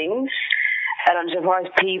about things. And I'm surprised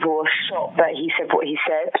people are shocked that he said what he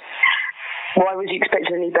said. Why was you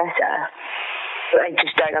expecting any better? I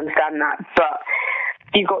just don't understand that. But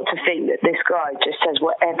you've got to think that this guy just says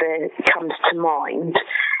whatever comes to mind.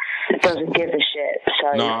 Doesn't give a shit.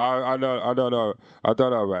 So No, I don't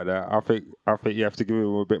know about that. I think you have to give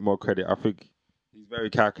him a bit more credit. I think he's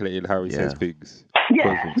very calculated how he says things.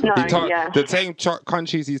 yeah, The same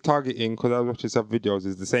countries he's targeting, because I was watching some videos,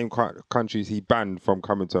 is the same countries he banned from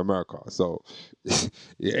coming to America. So it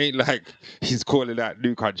ain't like he's calling out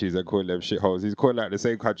new countries and calling them shitholes. He's calling out the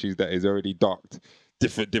same countries that he's already docked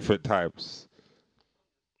different times.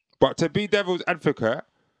 But to be devil's advocate,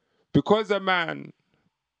 because a man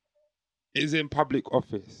is in public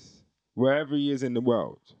office, wherever he is in the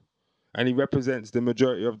world, and he represents the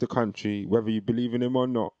majority of the country, whether you believe in him or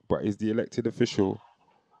not, but is the elected official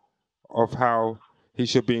of how he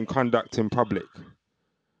should be in conduct in public.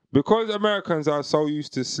 Because Americans are so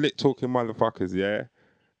used to slit-talking motherfuckers, yeah,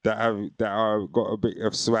 that are got a bit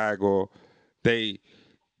of swag, or they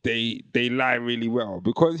lie really well.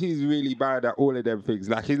 Because he's really bad at all of them things.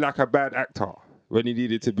 Like, he's like a bad actor when he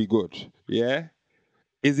needed to be good, yeah?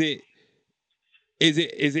 Is it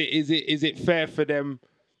fair for them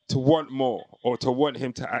to want more, or to want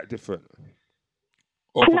him to act different,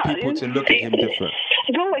 or for people to look at him different?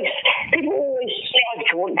 People always strive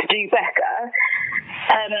to want to do better,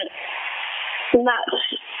 and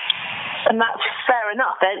that's fair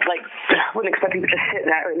enough. I wouldn't expect people to sit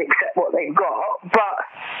there and accept what they've got, but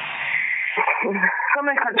some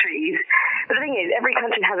of the countries. But the thing is, every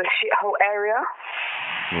country has a shithole area.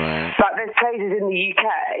 Right. Like, there's places in the UK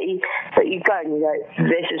that you go and you go,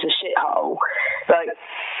 this is a shithole. Like,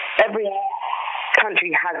 every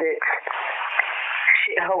country has its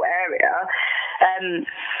shithole area.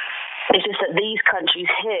 It's just that these countries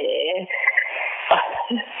here,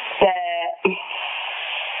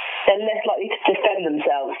 they're less likely to defend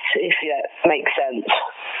themselves, if that makes sense.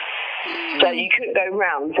 So you couldn't go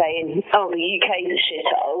round saying, oh, the UK's a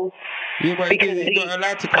shithole. Yeah, but he's not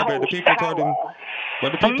allowed to come here. The people told him.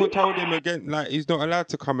 But the people told him again, like, he's not allowed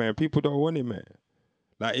to come here. People don't want him here.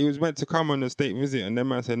 Like, he was meant to come on a state visit, and then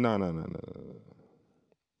man said, no.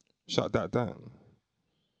 Shut that down.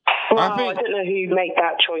 Well, I don't know who made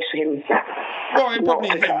that choice for him. Well, it probably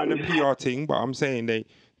him and the PR thing, but I'm saying they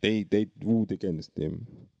ruled against him.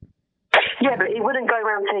 Yeah, but he wouldn't go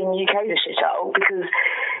around saying UK's a shithole, because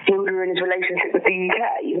he would ruin his relationship with the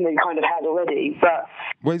UK, even though he kind of has already. But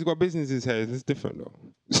well, he's got businesses here. It's different, though.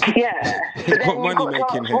 Yeah, He's but then got you've money got to making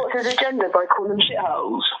ask, here. what's his agenda by calling them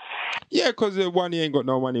shitholes? Yeah, because one, he ain't got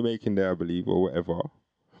no money making there, I believe, or whatever.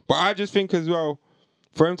 But I just think as well,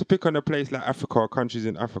 for him to pick on a place like Africa or countries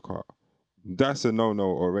in Africa, that's a no-no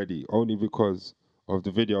already. Only because of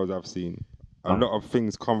the videos I've seen. A lot of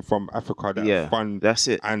things come from Africa that Yeah, fund that's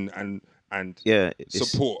it. and Yeah,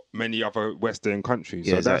 support many other Western countries.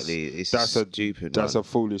 Yeah, So exactly. It's stupid. that's Man. a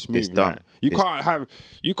foolish move. It's dumb. Like,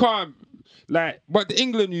 you can't like. But the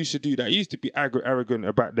England used to do that. It used to be arrogant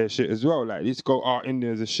about their shit as well. Like, let's go,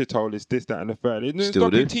 India's a shithole. It's this, that, and the third. It didn't Still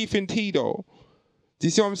stop your do. teeth in tea though. Do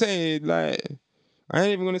you see what I'm saying? Like, I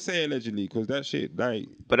ain't even gonna say allegedly because that shit, like.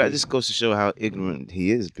 But that just goes to show how ignorant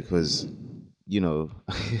he is, because you know.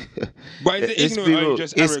 But is it let's ignorant be or are you real,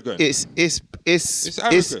 just arrogant? It's arrogant. no, he's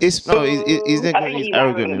I ignorant. think He's he's arrogant. arrogant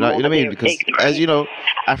Like, you know what I more mean? than Because ignorant. as you know,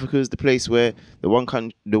 Africa is the place where the one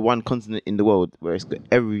continent in the world where it's got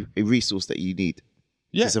every resource that you need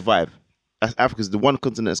Yeah. to survive. Africa's the one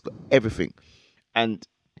continent that's got everything. And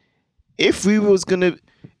if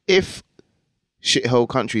shithole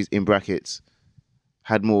countries in brackets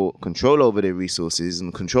had more control over their resources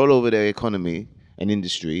and control over their economy and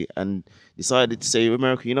industry, and decided to say,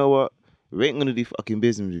 America, you know what? We ain't gonna do fucking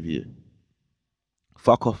business with you.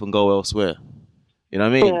 Fuck off and go elsewhere. You know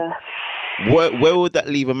what I mean? Yeah. Where would that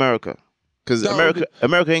leave America? Because That would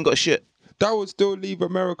America ain't got shit. That would still leave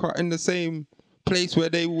America in the same place where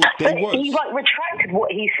they But was. he's like retracted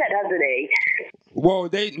what he said, hasn't he? Well,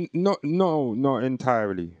 not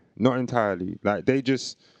entirely. Not entirely. Like, they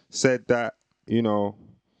just said that,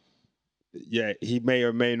 yeah, he may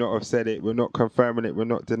or may not have said it. We're not confirming it. We're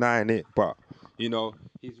not denying it. But, he's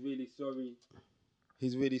really sorry.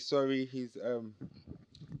 He's really sorry. He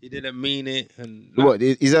didn't mean it. And What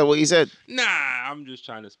is that? What he said? Nah, I'm just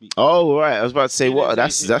trying to speak. Oh right, I was about to say He what?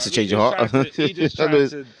 didn't say That's a shit, change of heart. He just tried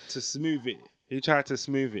to smooth it. He tried to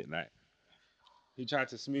smooth it, like. He tried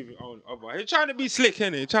to smooth it on over. He's trying to be slick,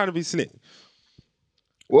 innit? He's trying to be slick.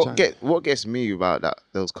 What gets me about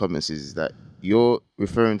those comments is that you're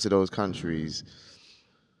referring to those countries,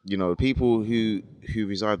 people who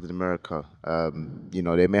reside in America.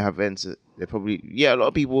 They may have answers. They probably a lot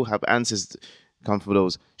of people have answers come from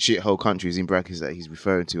those shithole countries in brackets that he's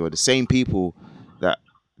referring to, or the same people that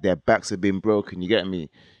their backs have been broken. You get me?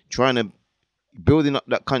 Building up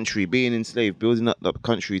that country, being enslaved, building up that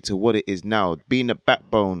country to what it is now, being the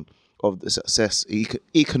backbone of the success,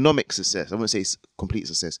 economic success. I wouldn't say complete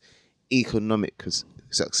success, economic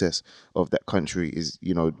success of that country is,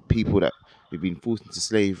 people that have been forced into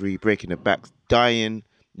slavery, breaking their backs, dying.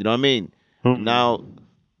 You know what I mean? Now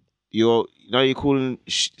you're calling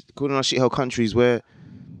our shithole countries where,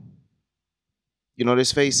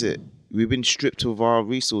 let's face it, we've been stripped of our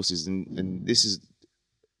resources, and this is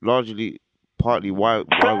largely partly why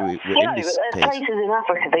we're in this but there's case. places in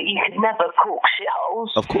Africa that you could never call shitholes.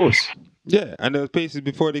 Of course. Yeah, and there was places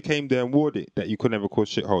before they came there and warred it that you could never call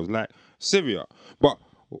shitholes, like Syria. But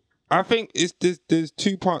I think there's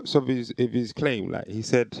two parts of his claim. Like, he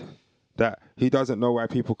said that he doesn't know why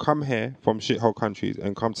people come here from shithole countries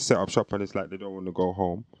and come to set up shop, and it's like they don't want to go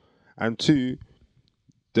home. And two,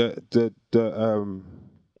 the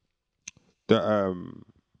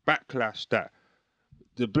backlash that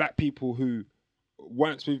the black people who,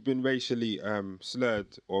 once we've been racially slurred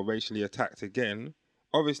or racially attacked again,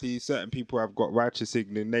 obviously certain people have got righteous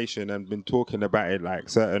indignation and been talking about it, like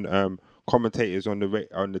certain commentators on the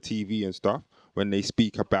TV and stuff, when they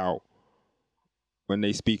speak about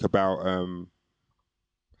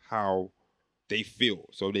how they feel.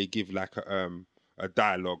 So they give like a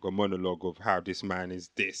dialogue, a monologue of how this man is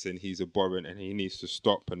this and he's abhorrent and he needs to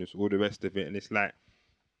stop and it's all the rest of it. And it's like,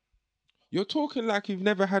 you're talking like you've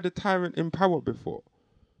never had a tyrant in power before.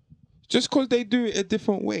 Just because they do it a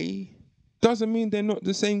different way doesn't mean they're not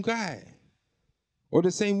the same guy or the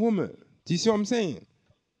same woman. Do you see what I'm saying?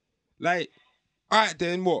 Like, all right,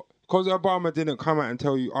 then what? Because Obama didn't come out and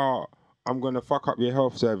tell you, I'm going to fuck up your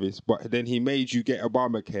health service, but then he made you get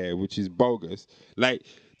Obamacare, which is bogus. Like,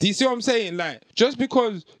 do you see what I'm saying? Like, just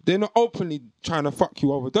because they're not openly trying to fuck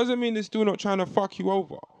you over doesn't mean they're still not trying to fuck you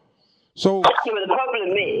over. So... Yeah, but the problem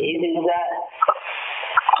is that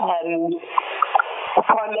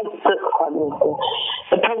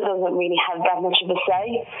the president doesn't really have that much of a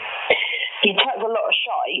say. He chats a lot of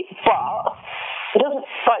shite, but it doesn't,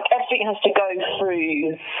 like, everything has to go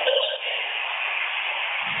through,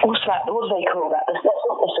 what do they call that?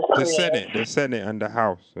 The Senate and the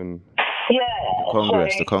House and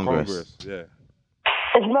The Congress. Yeah.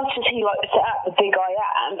 As much as he likes to act the big I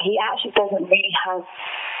am, he actually doesn't really have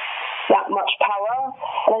that much power,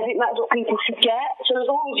 and I think that's what people forget. So as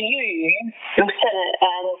long as your Senate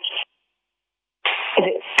and is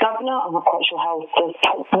it governor? I'm not quite sure how the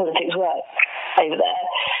politics work over there.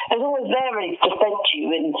 As long as they're ready to defend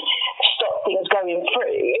you and stop things going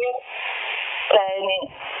through, then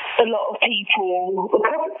a lot of people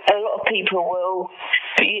will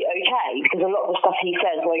be okay, because a lot of the stuff he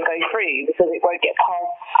says won't go through because it won't get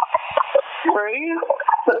passed through.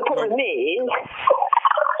 But the problem is,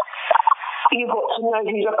 you've got to know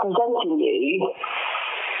who's representing you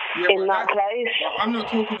in that place. I'm not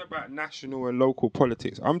talking about national and local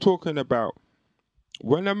politics. I'm talking about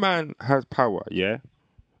when a man has power, yeah?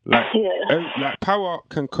 Like power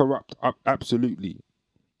can corrupt absolutely.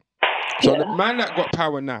 So the man that got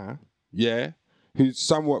power now, yeah, who's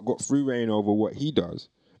somewhat got free reign over what he does,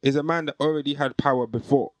 is a man that already had power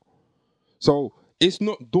before. So it's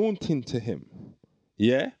not daunting to him,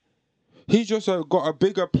 yeah? He's just got a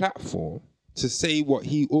bigger platform to say what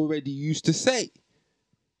he already used to say.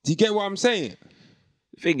 Do you get what I'm saying?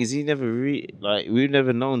 The thing is, we've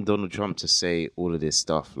never known Donald Trump to say all of this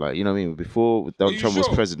stuff. Like, you know what I mean? Before Donald Trump was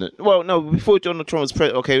president. Well, no, before Donald Trump was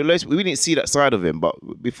president. Okay, we didn't see that side of him, but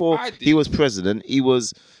before he was president, he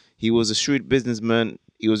was a shrewd businessman.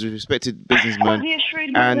 He was a respected businessman. Was he a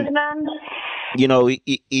shrewd businessman? You know,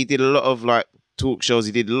 he did a lot of like talk shows.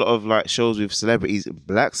 He did a lot of like shows with celebrities,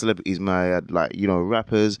 black celebrities. Man, he had like, you know,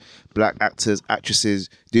 rappers, black actors, actresses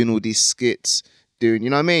doing all these skits, doing, you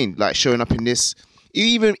know what I mean, like showing up in this.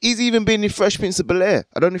 He's even been in Fresh Prince of Bel-Air.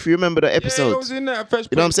 I don't know if you remember that episode. Yeah, he was in that Fresh Prince.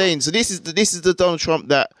 You know what I'm saying? So this is the Donald Trump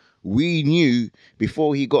that we knew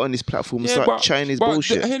before he got on this platform and started chatting his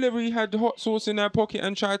bullshit. Hillary had the hot sauce in her pocket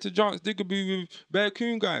and tried to dance Diggaboo with Bear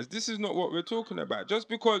Coon guys. This is not what we're talking about. Just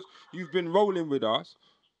because you've been rolling with us,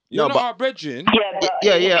 you're not our brethren.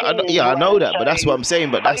 I know that, but that's what I'm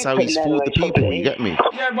saying. But that's how he's fooled the people. You get me?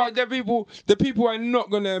 Yeah, but the people are not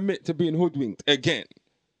going to admit to being hoodwinked again.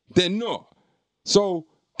 They're not. So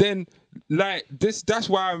then, like this, that's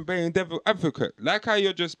why I'm being devil advocate. Like how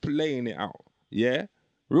you're just playing it out, yeah.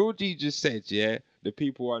 Real G just said, yeah, the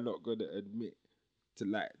people are not gonna admit to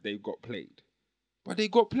like they got played, but they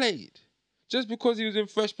got played just because he was in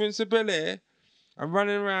Fresh Prince of Bel-Air and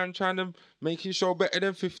running around trying to make his show better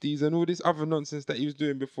than 50s and all this other nonsense that he was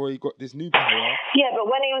doing before he got this new power. Yeah, but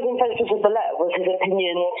when he was in Fresh Prince of Bel-Air, was his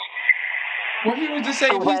opinion? Well, he was the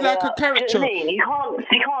same. He's like a character. Do you know what I mean? You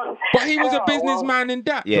can't. But he was a businessman in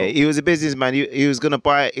that. Yeah, though. he was a businessman. He was gonna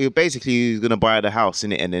buy. He was gonna buy the house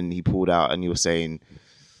in it, and then he pulled out, and he was saying,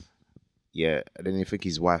 yeah. And then I think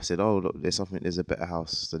his wife said, "Oh, look, there's a better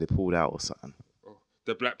house," so they pulled out or something. Oh,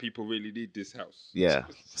 the black people really need this house. Yeah,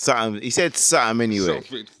 something. He said something anyway.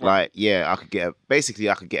 Like, yeah, I could get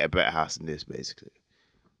a better house than this, basically.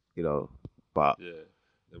 You know, but.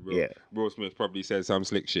 Yeah. Will Smith probably said some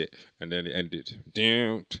slick shit and then it ended.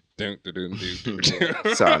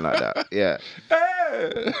 Something like that. Yeah.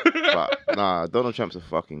 But nah, Donald Trump's a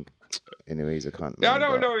fucking. Anyway, he's a cunt. Yeah, I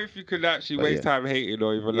don't know if you could actually waste time hating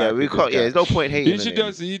or even we can't. Yeah, there's no point hating.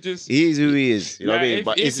 He just. He is who he is. You know what I mean?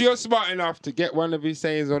 But if you're smart enough to get one of his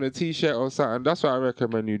sayings on a t-shirt or something, that's what I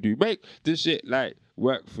recommend you do. Make this shit like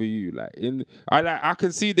work for you. I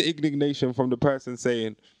can see the indignation from the person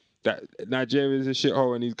saying that Nigeria's a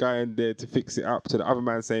shithole and he's going there to fix it up, to the other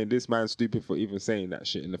man saying this man's stupid for even saying that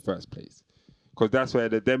shit in the first place. Because that's where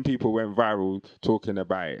them people went viral talking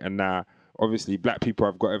about it. And now, obviously, black people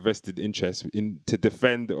have got a vested interest in to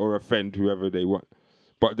defend or offend whoever they want.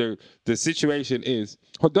 But the situation is,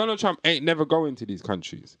 Donald Trump ain't never going to these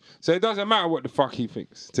countries. So it doesn't matter what the fuck he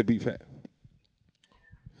thinks, to be fair.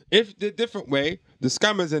 If the different way, the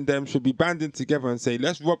scammers and them should be banding together and say,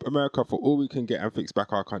 let's rob America for all we can get and fix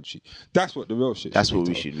back our country. That's what the real shit. That's what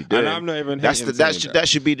we should be doing. And I'm not even. That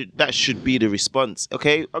should be the response.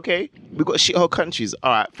 Okay. We got shithole countries.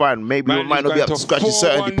 All right, fine. Maybe we might not be up to scratch in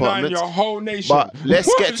certain departments. Your whole nation. But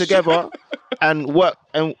let's get together and work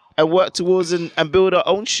towards and build our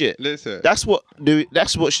own shit. Listen, that's what the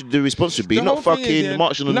response should be. Not fucking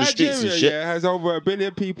marching on the streets and shit. Nigeria has over 1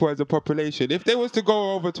 billion people as a population. If they was to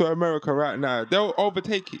go over to America right now, they'll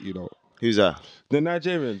overtake it. You know. Who's that? The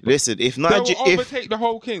Nigerians. Listen, if they'll overtake the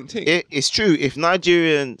whole thing. It's true. If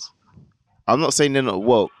Nigerians, I'm not saying they're not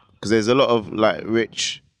woke, because there's a lot of like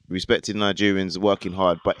rich, respected Nigerians working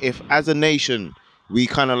hard. But if as a nation we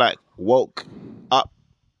kind of like woke up,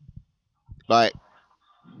 like.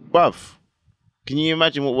 Bruv, can you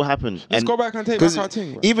imagine what will happen? Let's go back and take back our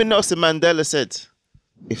thing. Even Nelson Mandela said,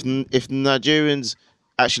 if Nigerians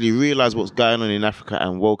actually realise what's going on in Africa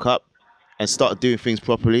and woke up and start doing things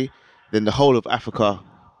properly, then the whole of Africa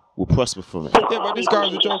will prosper from it. Yeah, but this guy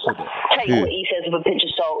was a joker. Take what he says with a pinch of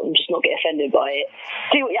salt and just not get offended by it.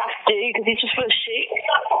 Do what you have to do, because he's just full of shit.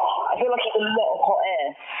 I feel like he's a lot of hot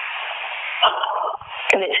air.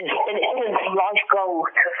 And it's his life goal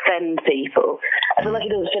to offend people. I feel like he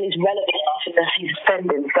doesn't feel he's relevant enough unless he's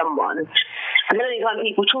offending someone. And the only time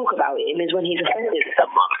people talk about him is when he's offended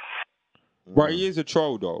someone. But he is a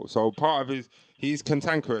troll though, so part of he's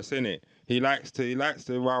cantankerous, innit? He likes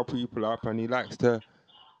to rile people up, and he likes to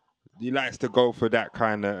go for that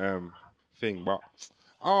kind of thing. But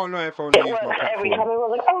I don't know if only It use works my platform every time. I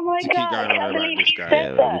was like, oh my to keep god, going I can't on about believe this you guy.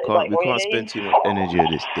 said that. we can't spend too much energy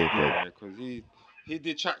on this dickhead. Yeah, because he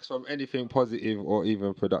detracts from anything positive or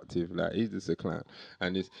even productive. Like, he's just a clown,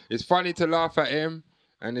 and it's funny to laugh at him.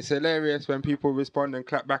 And it's hilarious when people respond and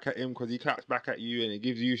clap back at him because he claps back at you and it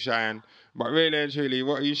gives you shine. But really and truly,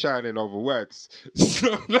 what are you shining over? Words.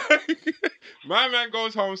 So, like, my man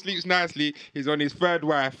goes home, sleeps nicely. He's on his third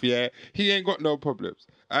wife, yeah. He ain't got no problems.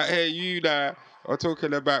 I hear you there are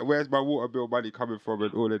talking about where's my water bill money coming from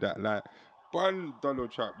and all of that. Like, bun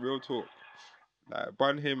Donald Trump, real talk. Like,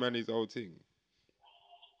 bun him and his whole thing.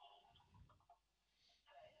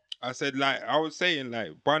 I said, like, I was saying,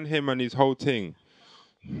 like, bun him and his whole thing.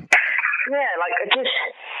 Yeah, like,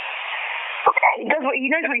 he knows what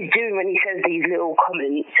he's doing when he says these little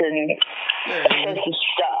comments and says some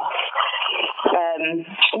stuff.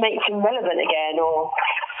 Makes him relevant again, or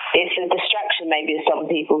it's a distraction, maybe, as some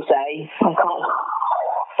people say. I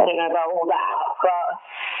don't know about all that, but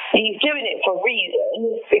he's doing it for a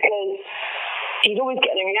reason, because he's always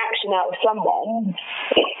getting a reaction out of someone,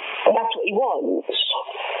 and that's what he wants.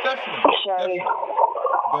 Definitely.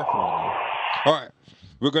 All right,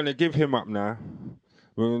 we're going to give him up now.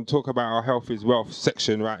 We're going to talk about our health is wealth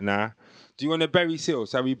section right now. Do you want to bury Seal?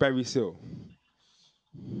 Shall we bury Seal?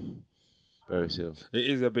 Very still. It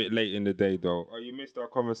is a bit late in the day, though. Oh, you missed our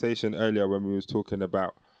conversation earlier when we was talking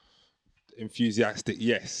about enthusiastic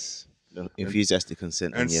yes. No, enthusiastic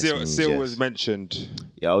consent. And yes Seal means yes. was mentioned.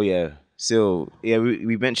 Yeah, oh yeah. Seal. Yeah,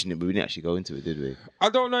 we mentioned it, but we didn't actually go into it, did we? I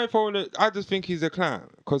don't know if I want to... I just think he's a clown.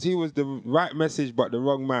 Because he was the right message, but the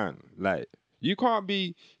wrong man. Like, you can't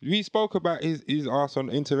be... We spoke about his ass on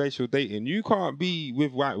interracial dating. You can't be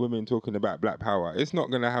with white women talking about black power. It's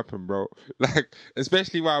not going to happen, bro. Like,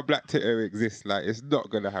 especially while Black Twitter exists. Like, it's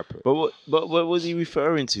not going to happen. But what was he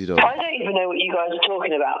referring to, though? I don't even know what you guys are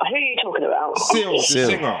talking about. Who are you talking about? Seal, the Seal.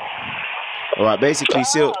 singer. All right, basically,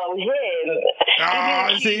 Seal... Oh, him.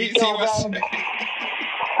 See what's... No,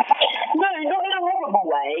 not in a horrible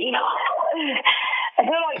way. I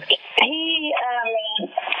feel like he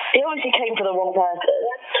obviously came for the wrong person.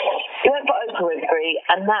 He went for Oprah Winfrey,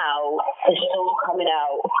 and now this is all coming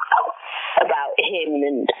out about him,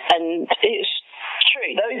 and it's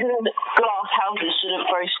true. Those in glass houses shouldn't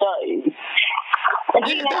throw stones. And I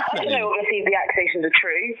don't know, obviously, the accusations are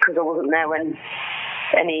true, because I wasn't there when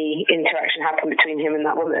any interaction happened between him and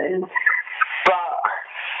that woman. But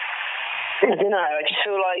I don't know. I just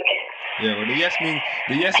feel like... Yeah, well, the yes means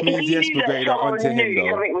yes brigade are onto him,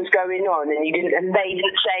 though. Something was going on, and they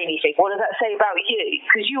didn't say anything. What does that say about you?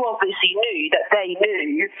 Because you obviously knew that they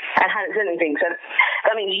knew and hadn't said anything. So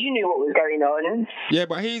that means you knew what was going on. Yeah,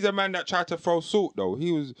 but he's a man that tried to throw salt, though.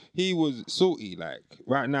 He was salty. Like,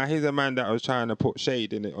 right now, he's a man that was trying to put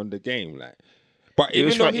shade in it on the game. Like, but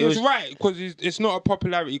even though he was right, because it's not a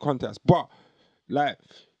popularity contest. But like,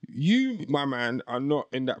 you, my man, are not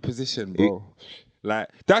in that position, bro. Like,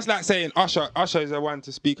 that's like saying Usher is the one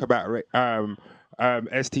to speak about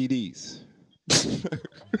STDs.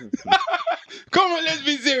 Come on, let's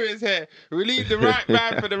be serious here. We need the right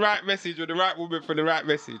man for the right message, or the right woman for the right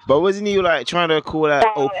message. But wasn't he like trying to call out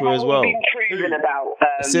Oprah as well? Proven about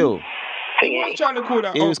Still. He was trying to call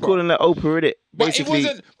that He Oprah. was calling that Oprah, innit? But Basically, it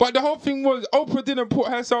wasn't. But the whole thing was Oprah didn't put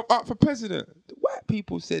herself up for president. The white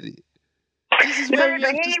people said it. This is where he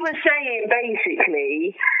was saying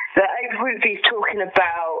basically that Oprah Winfrey's talking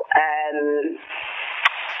about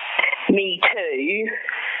Me Too,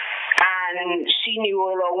 and she knew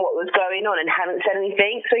all along what was going on and hadn't said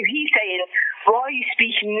anything. So he's saying, why are you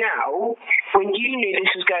speaking now when you knew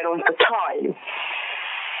this was going on for time?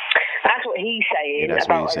 That's what he's saying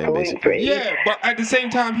about Oprah Winfrey. Yeah, but at the same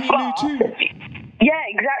time, he knew too. Yeah,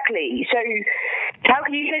 exactly. So how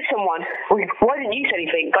can you say to someone, well, why didn't you say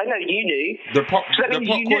anything? I know you knew. The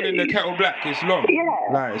popcorn in the kettle black, it's long.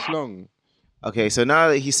 Yeah. Like, it's long. Okay, so now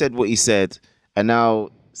that he said what he said, and now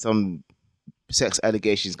some sex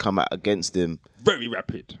allegations come out against him very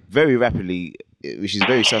rapidly, which is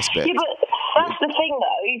very suspect. Yeah, but that's the thing,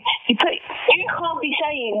 though. You can't be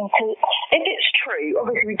saying if it's true.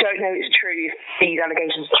 Obviously, we don't know it's true if these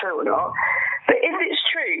allegations are true or not. But if it's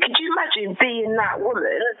true, could you imagine being that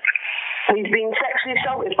woman who's been sexually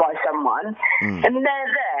assaulted by someone, and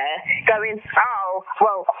they're there going, "Oh,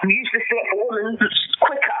 well, we used to select a woman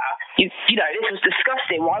quicker. you know, this was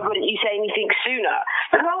disgusting. Why wouldn't you say anything sooner?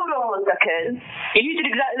 But hold on 1 second. You did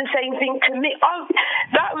exactly the same thing to me.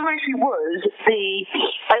 That mostly was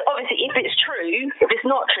obviously, if it's true, if it's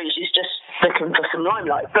not true, she's just looking for some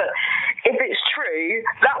limelight. But if it's true,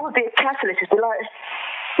 that would be a catalyst to be like,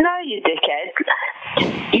 no, you dickhead.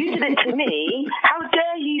 You did it to me. How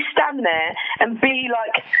dare you stand there and be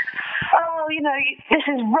like, oh, you know, this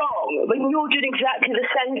is wrong, when you're doing exactly the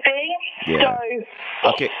same thing. Yeah. So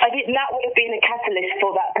Okay. I think that would have been a catalyst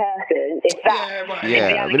for that person if that.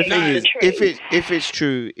 Yeah, but the thing is, true. if it's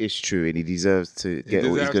true, it's true, and he deserves to get what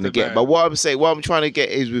he's deserves going to to get. buy But it. what I'm trying to get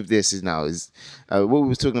is with this is what we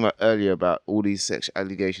was talking about earlier about all these sexual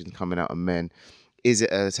allegations coming out of men. Is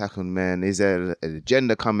it an attack on men? Is there an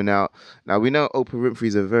agenda coming out? Now, we know Oprah Winfrey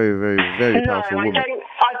is a very, very, very powerful woman.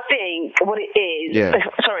 I think what it is... Yeah.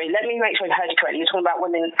 Sorry, let me make sure I heard you correctly. You're talking about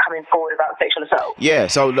women coming forward about sexual assault. Yeah,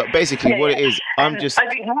 so look, basically what it is, I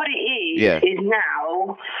think what it is is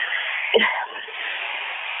now...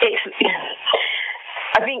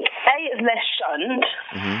 I think, A, it's less shunned.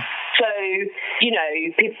 Mm-hmm. So, you know,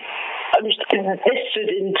 this is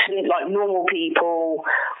into like normal people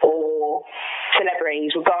or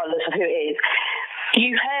celebrities, regardless of who it is.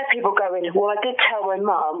 You hear people going, well, I did tell my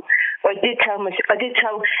mum, or I did tell, and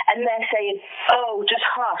they're saying, oh, just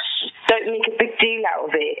hush, don't make a big deal out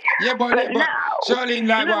of it. Yeah, but now, Charlene,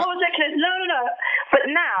 like no, what? 1 second, no. But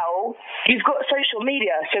now you've got social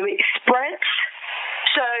media, so it spreads.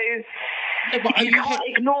 So you can't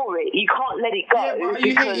ignore it. You can't let it go.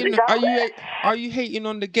 Are you hating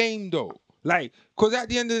on the game though? Like, because at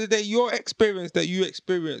the end of the day, your experience that you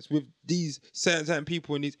experience with these certain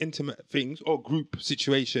people in these intimate things or group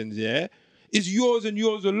situations, is yours and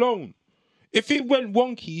yours alone. If it went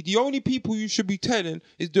wonky, the only people you should be telling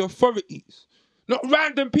is the authorities, not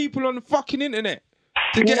random people on the fucking internet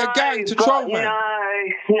to get a gang to troll, man.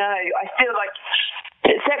 No. I feel like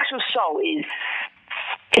sexual assault is...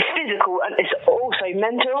 It's physical and it's also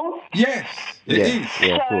mental. Yes, it is.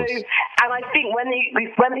 Yeah, of course. And I think when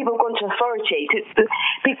people have gone to authority,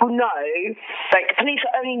 people know, like, police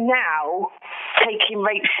are only now taking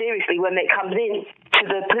rape seriously when it comes in to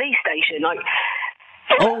the police station. Like,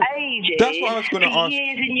 for ages, that's what I was going to ask.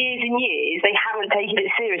 Years and years and years, they haven't taken it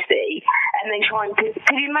seriously. And they try and... Could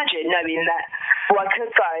you imagine knowing that, well, I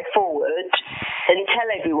could go forward and tell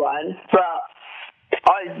everyone, but...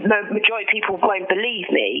 the majority of people won't believe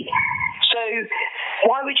me. So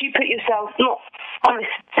why would you put yourself, not honestly,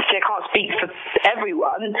 I can't speak for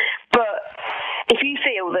everyone, but if you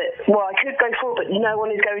feel that, well, I could go forward but no one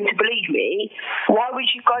is going to believe me, why would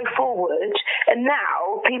you go forward? And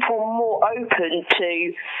now people are more open to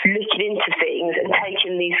looking into things and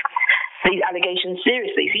taking these allegations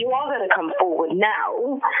seriously. So you are going to come forward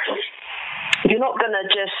now. You're not going to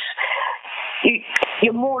just...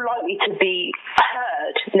 You're more likely to be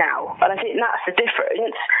heard now, and I think that's the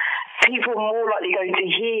difference. People are more likely going to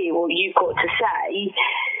hear what you've got to say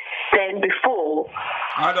than before.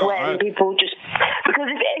 People just... Because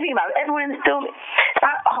if you think about it, everyone in the film,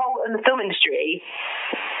 in the film industry,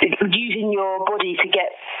 using your body to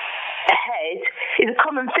get ahead is a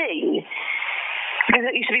common thing. Because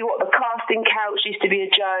it used to be the casting couch used to be a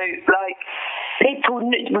joke. Like, people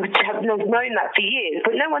have known that for years,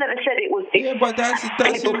 but no one ever said it was. Yeah, but that's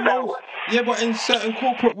in most. Yeah, but in certain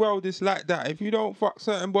corporate world, it's like that. If you don't fuck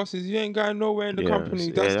certain bosses, you ain't going nowhere in the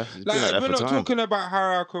company. We're not talking about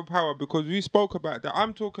hierarchical power because we spoke about that.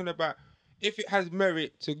 I'm talking about if it has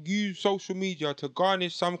merit to use social media to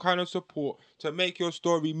garnish some kind of support to make your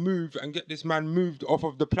story move and get this man moved off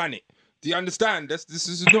of the planet. Do you understand? This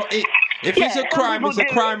is not it. If it's a crime, it's a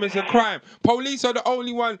crime, it's a crime. Police are the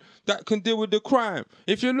only one that can deal with the crime.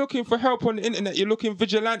 If you're looking for help on the internet, you're looking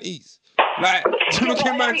vigilantes. Like, in that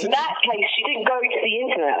case, she didn't go to the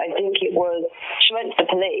internet. I think it was, she went to the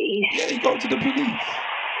police. Yeah, you go to the police.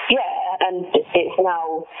 Yeah, and it's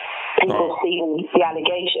now, people seeing the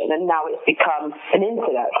allegation, and now it's become an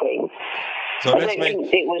internet thing. So I don't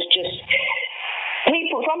think it was just...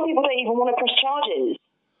 Some people don't even want to press charges.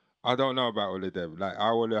 I don't know about all of them. Like,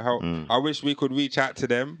 I want to help. I wish we could reach out to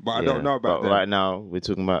them, but I don't know about them. Right now, we're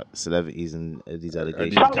talking about celebrities and these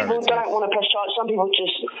allegations. Some people don't want to press charges. Some people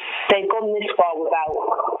they've gone this far with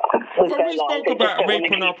their life. We spoke about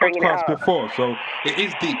rape on our podcast before, so it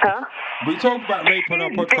is deep. Huh? We talked about rape on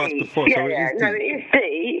our podcast before, so it is deep. No, it is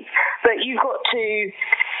deep, but you've got to...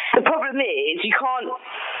 The problem is, you can't...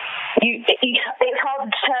 It's hard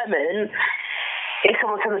to determine... If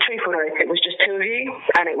someone told the truth or not, it was just two of you,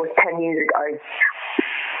 and it was 10 years ago.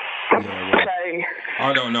 Yeah, well, so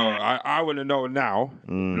I don't know. I want to know now.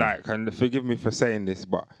 Like, and forgive me for saying this,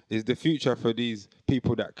 but is the future for these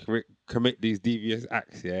people that commit these devious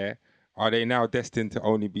acts, are they now destined to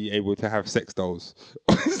only be able to have sex dolls?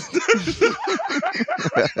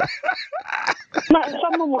 No,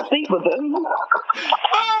 someone will sleep with them.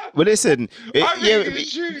 But listen,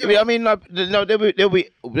 it's true, I mean, like, no,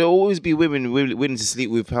 there'll always be women willing to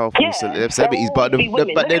sleep with powerful Yeah, celebrities, there'll but always be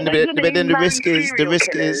women. but then Look at the the risk is serial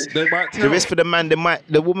killers. They might the risk for the man.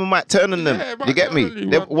 The woman might turn on them. Yeah, it might You get me? turn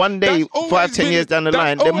on you, One day, That's always 5, 10 been- years down the that's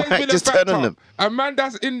line, they always might been a just turn on factor. them. A man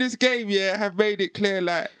that's in this game, have made it clear,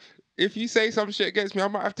 like, if you say some shit against me, I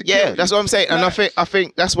might have to kill Yeah, you. that's what I'm saying. And Like, I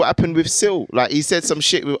think that's what happened with Sil. Like, he said some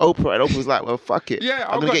shit with Oprah, and Oprah was like, well, fuck it. Yeah,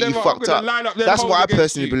 I'm going to get you I'm fucked gonna up. line up them That's hoes what I against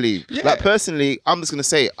personally you. believe. Yeah. Like, personally, I'm just going to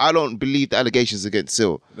say, I don't believe the allegations against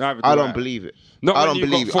Sil. Neither do I don't I. believe it. Not I when don't you've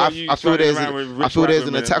believe it. got four I youths feel running there's around with an rich white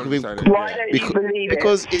attack women of him. on the side of Why don't you believe it?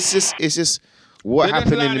 Because it's just what They're just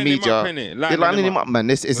happened in the lining him media. up, innit? They're lining him up, man.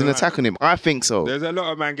 It's an They're attack on him. I think so. There's a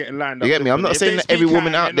lot of man getting lined You up. get me? I'm not saying If that they every speak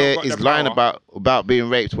woman out out and they've there not is got the lying power. about being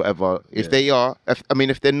raped, whatever. If they are,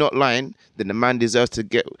 if they're not lying, then the man deserves to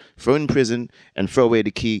get thrown in prison and throw away the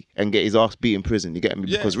key and get his ass beat in prison. You get me?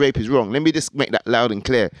 Yeah. Because rape is wrong. Let me just make that loud and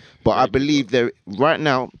clear. But I believe there right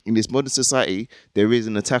now in this modern society there is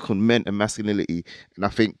an attack on men and masculinity, and I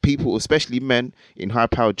think people, especially men in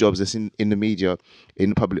high-powered jobs that's in the media, in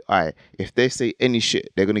the public eye, if they say any shit,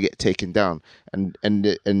 they're gonna get taken down. And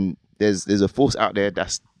there's a force out there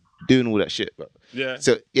that's doing all that shit. Bro. Yeah.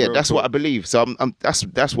 So yeah, Real that's talk. what I believe. So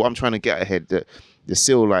that's what I'm trying to get ahead. The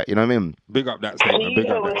Sil, like, you know what I mean? Big up that So statement. you Big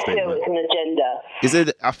go up with that still statement. it's an agenda. Is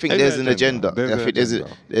it? I think There's there's an an agenda. agenda. I think there's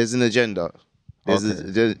an agenda.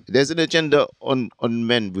 There's an agenda on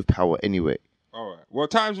men with power anyway. All right. Well,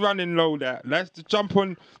 time's running low there. Let's jump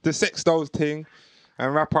on the sex dolls thing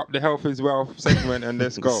and wrap up the health is wealth segment and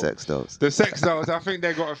let's go. Sex dolls. The sex dolls, I think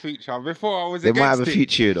they got a feature. Before I was They against might have a it.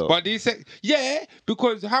 future though. But these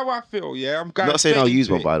because how I feel, I'm going Not saying straight I'll use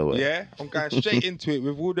into one, it. by the way. Yeah, I'm going straight into it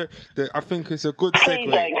with all the I think it's a good Please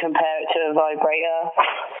segue. don't compare it to a vibrator.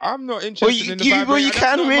 I'm not interested in the vibrator. Well, you That's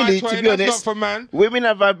can not my really, toy. to be That's honest. not for man. Women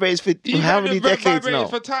have vibrators for You've how had many the decades vibrators now?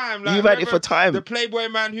 for time. You've had it for time. The Playboy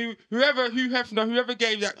man whoever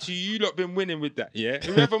gave that to you, you lot been winning with that, yeah?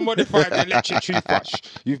 Whoever modified the electric toothbrush,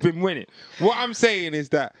 you've been winning. What I'm saying is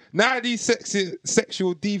that now these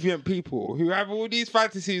sexual deviant people who have all these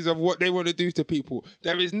fantasies of what they want to do to people,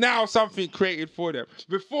 there is now something created for them.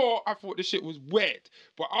 Before, I thought the shit was weird.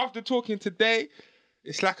 But after talking today,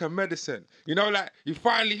 it's like a medicine. You know, like you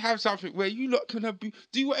finally have something where you lot can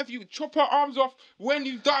do whatever you chop her arms off when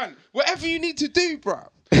you've done. Whatever you need to do, bro.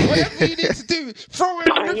 Whatever you need to do. Throw it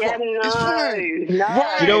in the river. Yeah, It's fine. no.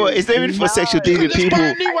 Why? You know what? It's not even for sexual deviant Just buy people.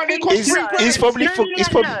 a new one, they cost It's, $3 it's probably for. It's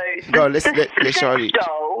probably. Go on, let's The Charlie. sex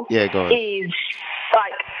doll Yeah, go on. is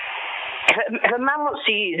like if a man wants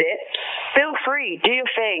to use it, feel free, do your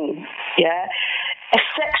thing. Yeah. A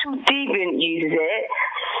sexual deviant uses it,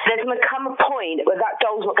 there's going to come a point where that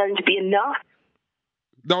doll's not going to be enough.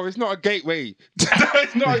 No, it's not a gateway.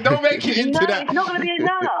 It's not, don't make it into No, that. it's not going to be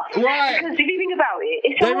enough. Why? Because if you think about it,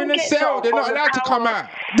 if They're someone in a gets cell. off They're on not the allowed to come power- out.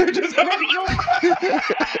 They're just No,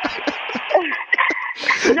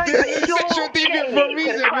 but if you're sexual deviant getting for a it to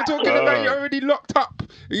reason. We're crack talking it. about you're already locked up.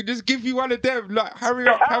 You just give you one of them. Like, hurry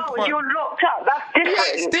up, have Oh, fun. you're locked up. That's different.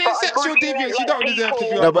 Yes, they're But I sexual thought you meant, deviants. You don't deserve to be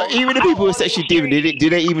people- No, but even the people who are sexually deviant, do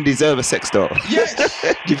they even deserve a sex doll? Yes.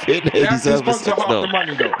 Do you think they They have to deserve a sponsor sex half doll? the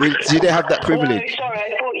money, though. Do they have that No, privilege? sorry,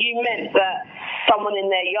 I thought you meant that someone in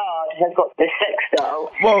their yard has got the sex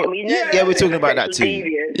doll. Well, and we yeah, never we're talking about that sexual too.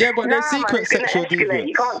 deviant. Yeah, but they're Nah, secret man, it's gonna sexual escalate. deviants.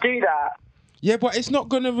 You can't do that. Yeah, but it's not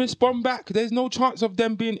going to respond back. There's no chance of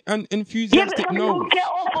them being an Yeah, but enthusiastic some people no. get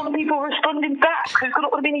off on people responding back because it's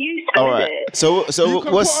not going to be any use to them, All is right. it? So You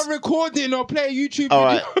can what's put a recording or play a YouTube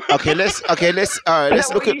all video. right? Okay, let's all right. Is Let's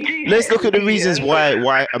that look what at you do, let's look at the sexual reasons deviant?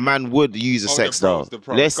 why a man would use a Oh, sex the pros, doll. the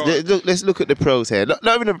pros. Go on. Let's look at the pros here. Not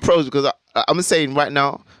even the pros, because I'm saying right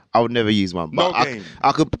now I would never use one. But No game.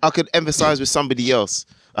 I could emphasize with somebody else.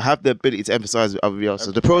 I have the ability to emphasize with somebody else.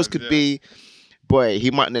 So the pros could be, boy,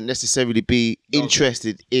 he might not necessarily be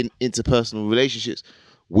interested in interpersonal relationships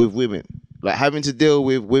with women, like having to deal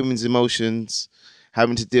with women's emotions,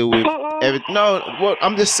 having to deal with everything. No, what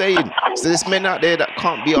I'm just saying. So there's men out there that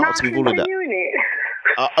can't be asked with all of that. Continuing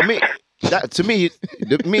it. I mean, that to me,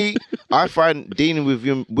 I find dealing with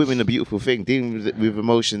women a beautiful thing. Dealing with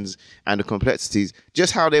emotions and the complexities,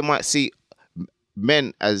 just how they might see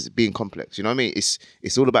men as being complex. You know what I mean?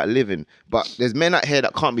 It's all about living. But there's men out here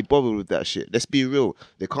that can't be bothered with that shit. Let's be real.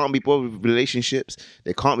 They can't be bothered with relationships.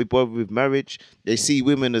 They can't be bothered with marriage. They see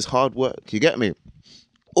women as hard work. You get me?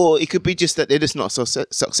 Or it could be just that they're just not so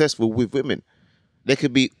successful with women. They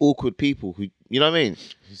could be awkward people who, you know what I mean?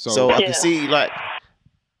 So I Yeah. can see like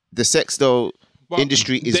the sex doll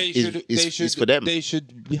industry is for them. They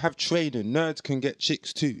should have training. Nerds can get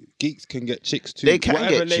chicks too. Geeks can get chicks too. They can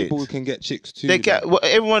Whatever get label chicks. can get chicks too. They get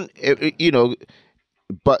everyone,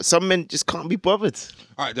 but some men just can't be bothered.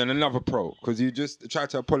 All right, then another pro, because you just try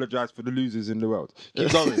to apologize for the losers in the world.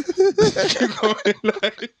 Keep going. Keep going.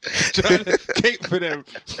 Like, trying to cape for them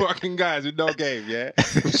fucking guys with no game, yeah?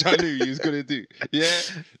 Which I knew you was going to do. Yeah?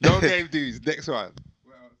 No game dudes. Next one.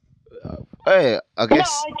 Hey, I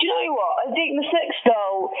guess. No, do you know what? I think the sex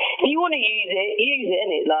doll, if you want to use it,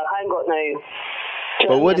 innit? Like, I ain't got no...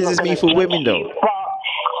 But what does this mean for women, though?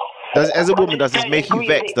 As a woman, does this make you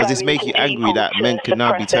vexed? Does this make you angry that men can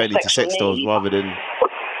now be turned into sex dolls rather than,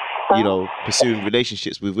 pursuing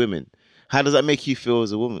relationships with women? How does that make you feel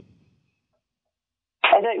as a woman?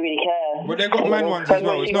 I don't really care. But they've got man ones as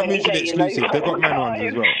well. It's not mutually exclusive. They've got man ones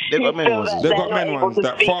as well. They've got men ones as well. They've got men ones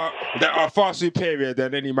that are far superior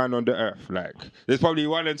than any man on the earth. Like, there's probably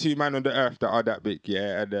 1 and 2 men on the earth that are that big,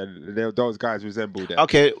 yeah, and then those guys resemble them.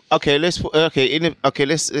 Okay. Let's say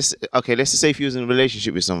if you was in a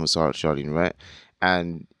relationship with someone, Charlene, right?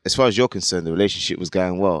 And as far as you're concerned, the relationship was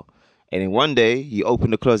going well, and then one day you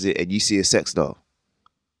open the closet and you see a sex doll.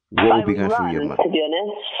 What would be going through your mind? To be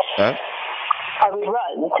honest. Huh? I would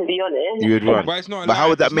run, to be honest. You would run. But it's not. But how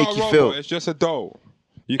would that make you feel? It's just a doll.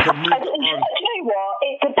 You can move Do it on. you know what?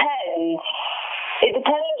 It depends. It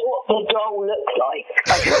depends what the doll looks like.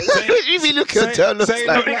 What do you mean look at her looks Say it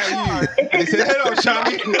like? look like you. They say, hello,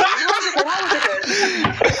 Charlie.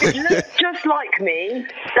 If you look just like me,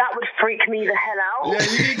 that would freak me the hell out. Yeah,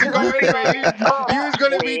 you need to go anyway. You was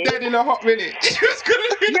going to be dead in a hot minute. You was going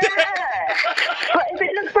to be dead. But if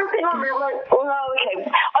it looks something like me, I'm like, oh, no, okay.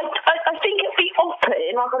 I think it'd be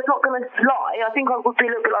off-putting, like I'm not going to lie. I think I would be a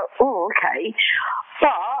little bit like, oh, okay.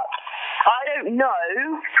 But I don't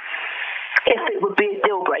know if it would be a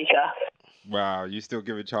deal breaker. Wow, you still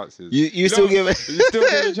giving chances. You still giving? You still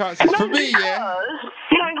giving chances. For me, yeah.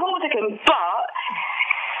 Hold again, but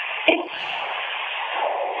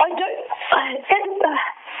I don't.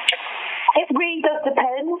 It really does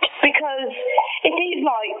depend, because it is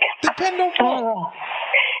like. Depend on what?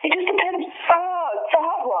 It just depends. It's a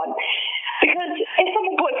hard one. Because if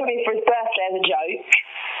someone bought it for me for his birthday as a joke,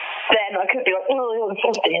 then I could be like, oh,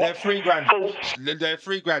 something. They're $3,000. They're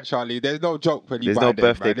 $3,000, Charlie. There's no joke when you There's buy no them,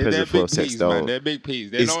 birthday man. present for a sex doll. Man. They're big peas.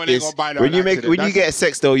 They know when they're going to buy them. When you get a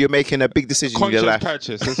sex doll, you're making a big decision in your life.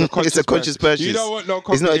 Purchase. It's a conscious purchase. You don't want no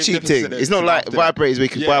it's not a cheap thing. It's not like vibrators where you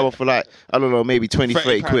can buy one for like, I don't know, maybe 20,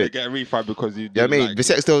 30 quid. Get a refund because you. You know what I mean? The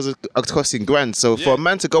sex dolls are costing grand. So for a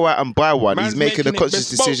man to go out and buy one, he's making a conscious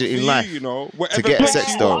decision in life to get a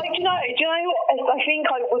sex doll. Do you know what? I think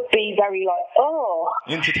I would be very like, oh.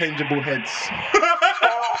 Interchangeable heads.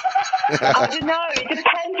 I don't know. It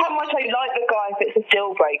depends how much I like the guy, if it's a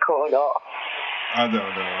deal breaker or not. I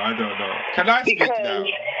don't know. Can I speak now?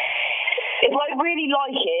 If I really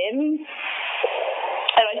like him,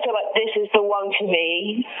 and I feel like this is the one for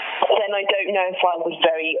me, then I don't know if I would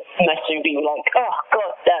very necessarily be like, oh,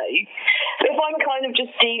 God, no. But if I'm kind of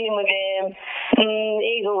just dealing with him,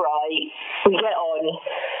 he's all right, we get on,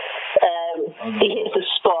 he hits the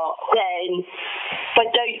spot, then if I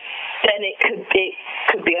don't, then it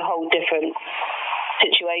could be a whole different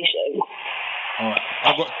situation. All right.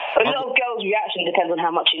 A lot of girls' reaction depends on how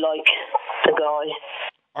much you like the guy.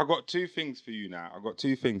 I got 2 things for you now.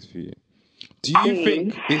 Do you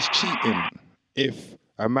think it's cheating if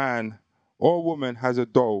a man or a woman has a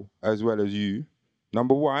doll as well as you?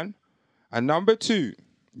 Number 1. And number 2,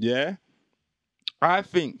 yeah? I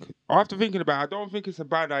think, after thinking about it, I don't think it's a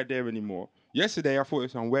bad idea anymore. Yesterday, I thought it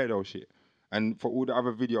was some weirdo shit. And for all the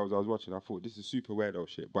other videos I was watching, I thought this is super weirdo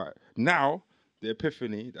shit. But now, the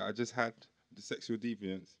epiphany that I just had, the sexual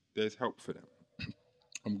deviance, there's help for them.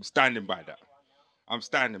 I'm standing by that.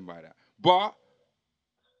 But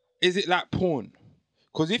is it like porn?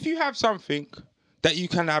 Because if you have something that you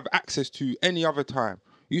can have access to any other time,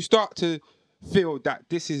 you start to feel that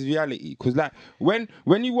this is reality. Because like when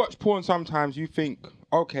you watch porn, sometimes you think,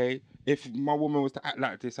 okay, if my woman was to act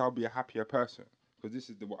like this, I'll be a happier person because this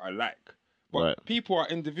is what I like. But people are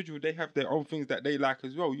individual. They have their own things that they like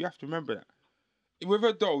as well. You have to remember that. With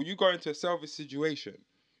a doll, you go into a selfish situation.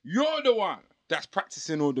 You're the one that's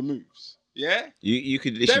practicing all the moves. Yeah? You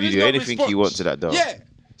could literally do anything you want to that doll. Yeah.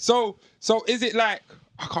 So is it like,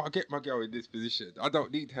 I can't get my girl in this position. I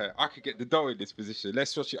don't need her. I could get the doll in this position.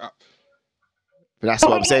 Let's switch it up. But that's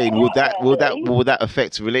what I'm saying. Will that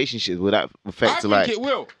affect relationships? Will that affect I think it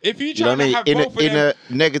will. If you try to have both of them in a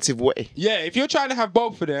negative way. Yeah, if you're trying to have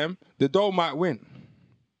both of them, the doll might win.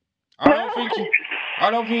 I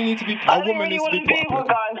don't think you need to be. A woman needs to be popular.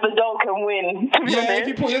 Guys, the doll can win. Yeah, if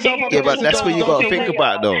you put yourself up. Yeah, but that's what you got to think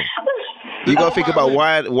about, though. You got to think about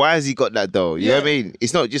why has he got that though? You know what I mean?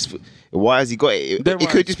 It's not just why has he got it. It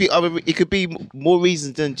could just be other. It could be more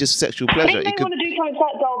reasons than just sexual pleasure. If they want to do something like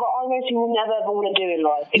that, doll that I mostly will never ever want to do in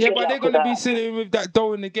life. Yeah, but they're gonna be sitting with that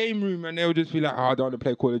doll in the game room, and they'll just be like, "Oh, I don't want to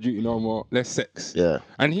play Call of Duty no more. Let's sex." Yeah.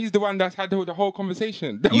 And he's the one that's had the whole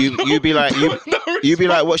conversation. You'd be like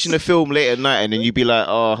watching a film late at night, and then you'd be like,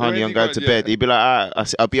 "Oh, honey, I'm going to bed." He'd be like,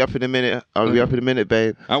 "Alright, I'll be up in a minute. I'll be up in a minute,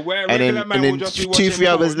 babe." And where and then 2-3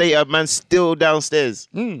 hours later, man's still downstairs.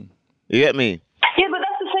 You get me? Yeah, but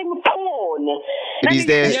that's the same with porn. And he's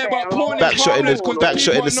there, but porn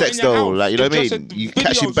backshotting the sex doll. Like, you know what I mean? You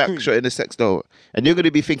catch him backshotting the sex doll, and you're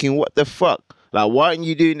gonna be thinking, "What the fuck? Like, why aren't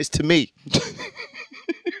you doing this to me?"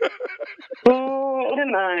 I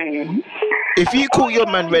don't know. If you caught your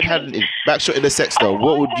man red-handed backshotting the sex doll,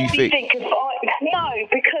 what would you think? No,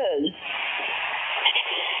 because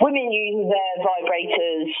women use their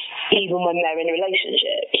vibrators even when they're in a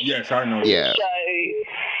relationship. Yes, I know. Yeah. So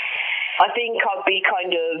I think I'd be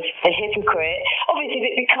kind of a hypocrite. Obviously, if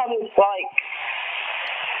it becomes like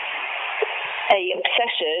a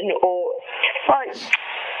obsession or like,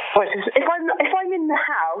 if I'm in the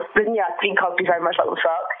house, then yeah, I think I'd be very much like, what the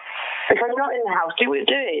fuck. If I'm not in the house, do what you're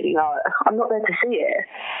doing. No, I'm not there to see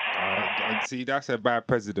it. See, that's a bad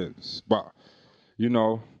precedence, but you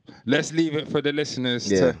know, let's leave it for the listeners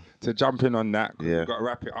to jump in on that. Yeah. We've got to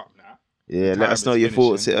wrap it up now. Yeah, let us know your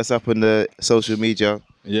thoughts. Hit us up on the social media.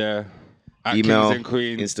 Yeah. At email, Kings and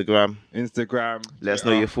Queens, Instagram. Let us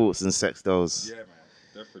know your thoughts and sex dolls. Yeah,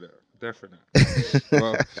 man. Definite.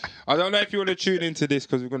 Well, I don't know if you want to tune into this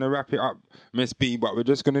because we're going to wrap it up, Miss B, but we're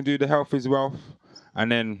just going to do the health is wealth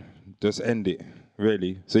and then just end it,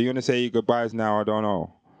 really. So you want to say your goodbyes now? I don't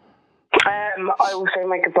know. I will say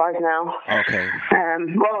my goodbyes now. Okay.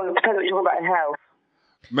 Well, it depends what you're talking about in health.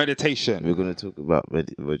 Meditation. We're going to talk about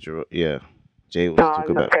yeah. Jay will No, talk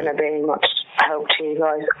I'm about not going to be much help to you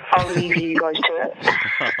guys. I'll leave you guys to it.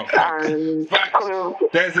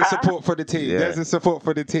 There's the support for the team. Yeah. There's the support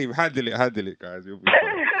for the team. Handle it, guys. You'll be fine.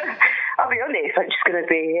 I'll be honest, I'm just going to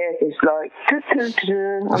be here. It's like,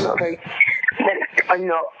 I'm not very... I'm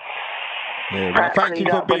not... Yeah, well, thank you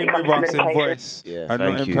for being with us in voice and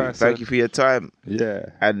not in person. Thank you for your time. Yeah.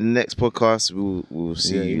 And the next podcast, we'll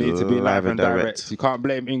see you. You need to be live and direct. You can't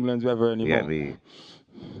blame England's weather anymore. Yeah, me.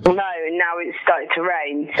 No, and now it's starting to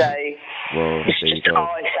rain, so it's just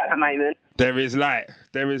ice at the moment. There is light.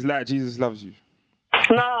 Jesus loves you.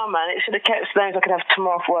 No, man, it should have kept snowing so I could have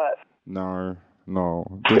tomorrow off work. No.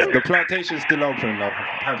 The plantation's still open, love.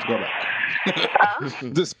 Time to go back.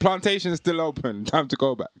 This plantation's still open. Time to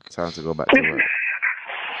go back. Time to go back to work.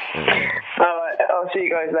 Yeah. All right, I'll see you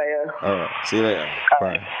guys later. All right, see you later.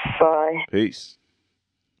 Bye. Bye. Peace.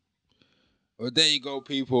 Well, there you go,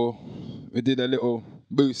 people. We did a little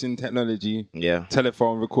boost in technology. Yeah.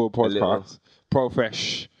 Telephone record podcast.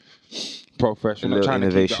 Profesh. We're not trying to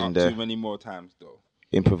keep that up too many more times, though.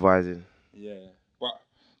 Improvising. Yeah. But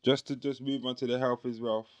just to move on to the health as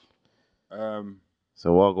well.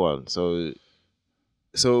 So what on? So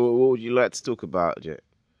what would you like to talk about, Jay?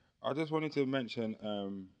 I just wanted to mention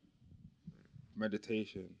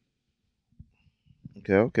meditation.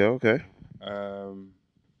 Okay.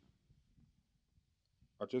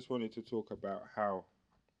 I just wanted to talk about how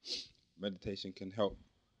meditation can help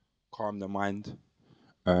calm the mind,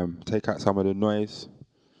 take out some of the noise.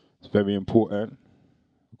 It's very important.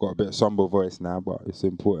 I've got a bit of somber voice now, but it's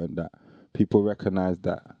important that people recognize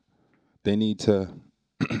that they need to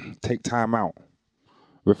take time out.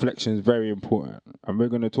 Reflection is very important. And we're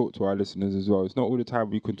going to talk to our listeners as well. It's not all the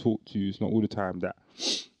time we can talk to you. It's not all the time that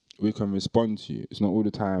we can respond to you. It's not all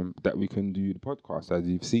the time that we can do the podcast, as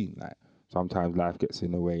you've seen. Like, sometimes life gets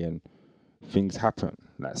in the way and things happen,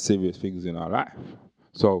 like serious things in our life.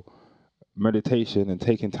 So meditation and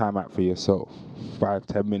taking time out for yourself,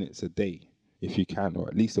 5-10 minutes a day, if you can, or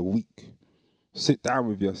at least a week. Sit down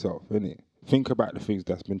with yourself, innit? Think about the things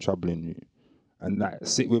that's been troubling you. And like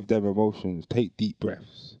sit with them emotions, take deep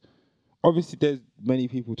breaths. Obviously, there's many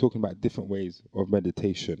people talking about different ways of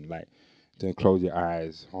meditation, like to close your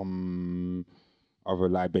eyes, other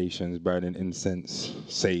libations, burning incense,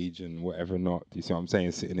 sage, and whatever not. Do you see what I'm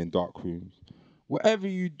saying? Sitting in dark rooms. Whatever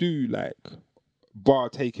you do, like bar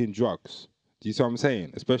taking drugs. Do you see what I'm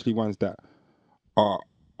saying? Especially ones that are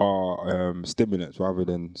stimulants rather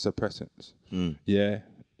than suppressants. Yeah.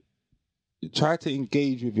 Try to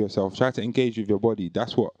engage with yourself. Try to engage with your body.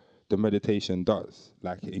 That's what the meditation does.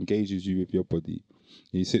 Like, it engages you with your body.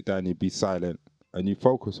 You sit down, you be silent, and you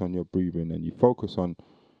focus on your breathing, and you focus on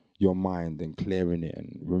your mind and clearing it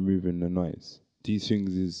and removing the noise. These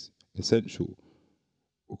things is essential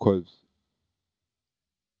because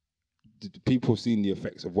people seen the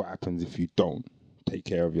effects of what happens if you don't take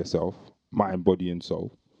care of yourself, mind, body, and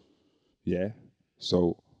soul. Yeah.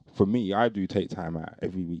 So for me, I do take time out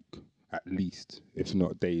every week, at least, if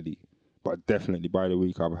not daily. But definitely by the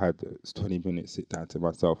week, I've had 20 minutes sit down to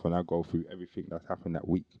myself and I go through everything that's happened that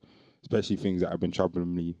week, especially things that have been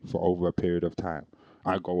troubling me for over a period of time.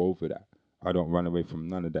 I go over that. I don't run away from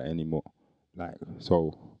none of that anymore. Like,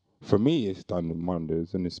 so for me, it's done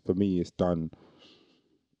wonders, and for me, it's done.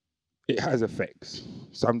 It has effects.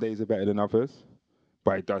 Some days are better than others,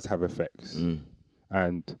 but it does have effects.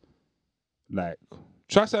 And like,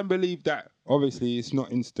 trust and believe that obviously it's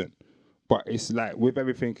not instant, but it's like with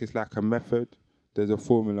everything, it's like a method. There's a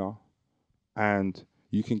formula, and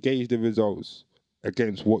you can gauge the results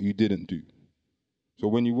against what you didn't do. So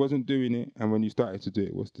when you wasn't doing it and when you started to do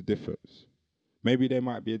it, what's the difference? Maybe there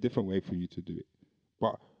might be a different way for you to do it,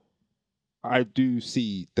 but I do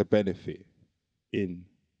see the benefit in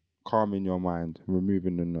calming your mind,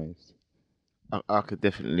 removing the noise. I could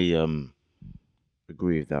definitely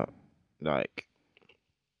agree with that. Like,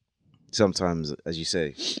 sometimes, as you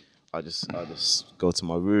say, I just go to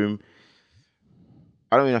my room.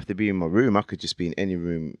 I don't even have to be in my room. I could just be in any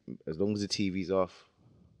room. As long as the TV's off,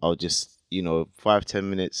 I'll just, 5-10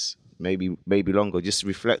 minutes, maybe longer, just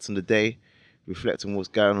reflect on the day, reflect on what's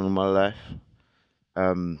going on in my life.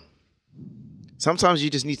 Sometimes you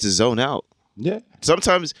just need to zone out. Yeah.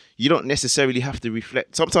 Sometimes you don't necessarily have to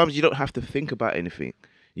reflect. Sometimes you don't have to think about anything.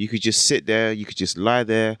 You could just sit there. You could just lie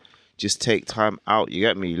there. Just take time out. You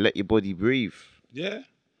get me? Let your body breathe. Yeah.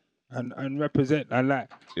 And represent and like.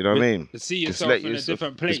 You know what I mean? See yourself in a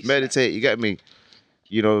different place. Just meditate. You get me?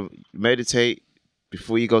 Meditate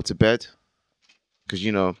before you go to bed. Because,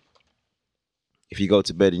 if you go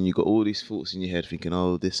to bed and you got all these thoughts in your head thinking,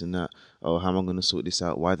 oh, this and that. Oh, how am I going to sort this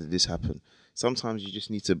out? Why did this happen? Sometimes you just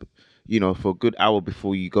need to, for a good hour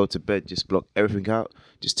before you go to bed, just block everything out.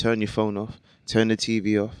 Just turn your phone off. Turn the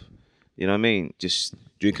TV off. You know what I mean? Just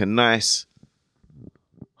drink a nice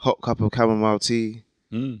hot cup of chamomile tea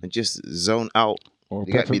and just zone out. Or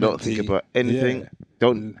you get me? Don't think about anything. Yeah.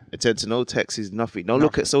 Don't attend to no texts, nothing. Don't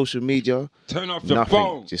look at social media. Turn off your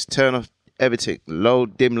phone. Just turn off everything. Low,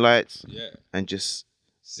 dim lights. Yeah. And just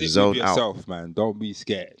sit zone with yourself, out. Man. Don't be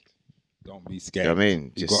scared. Don't be scared. You know what I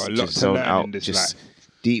mean? You've got a lot to zone learn out. In this just life.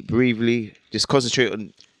 Deep breathly. Just concentrate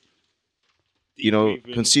on,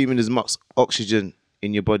 consuming as much oxygen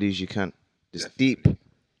in your body as you can. Just deep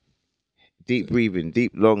breathing,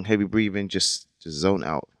 deep, long, heavy breathing. Just zone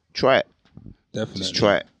out. Try it. Definitely. Just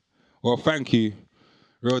try it. Well, thank you,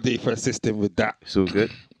 Real D, for assisting with that. It's all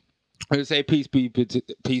good. I would say peace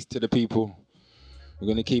to the people. We're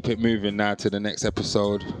going to keep it moving now to the next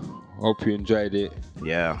episode. Hope you enjoyed it.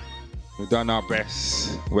 Yeah. We've done our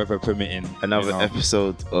best, weather permitting. Another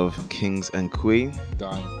episode of Kings and Queen.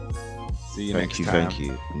 Done. See you next time. Thank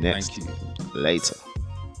you. Next. Thank you. Later.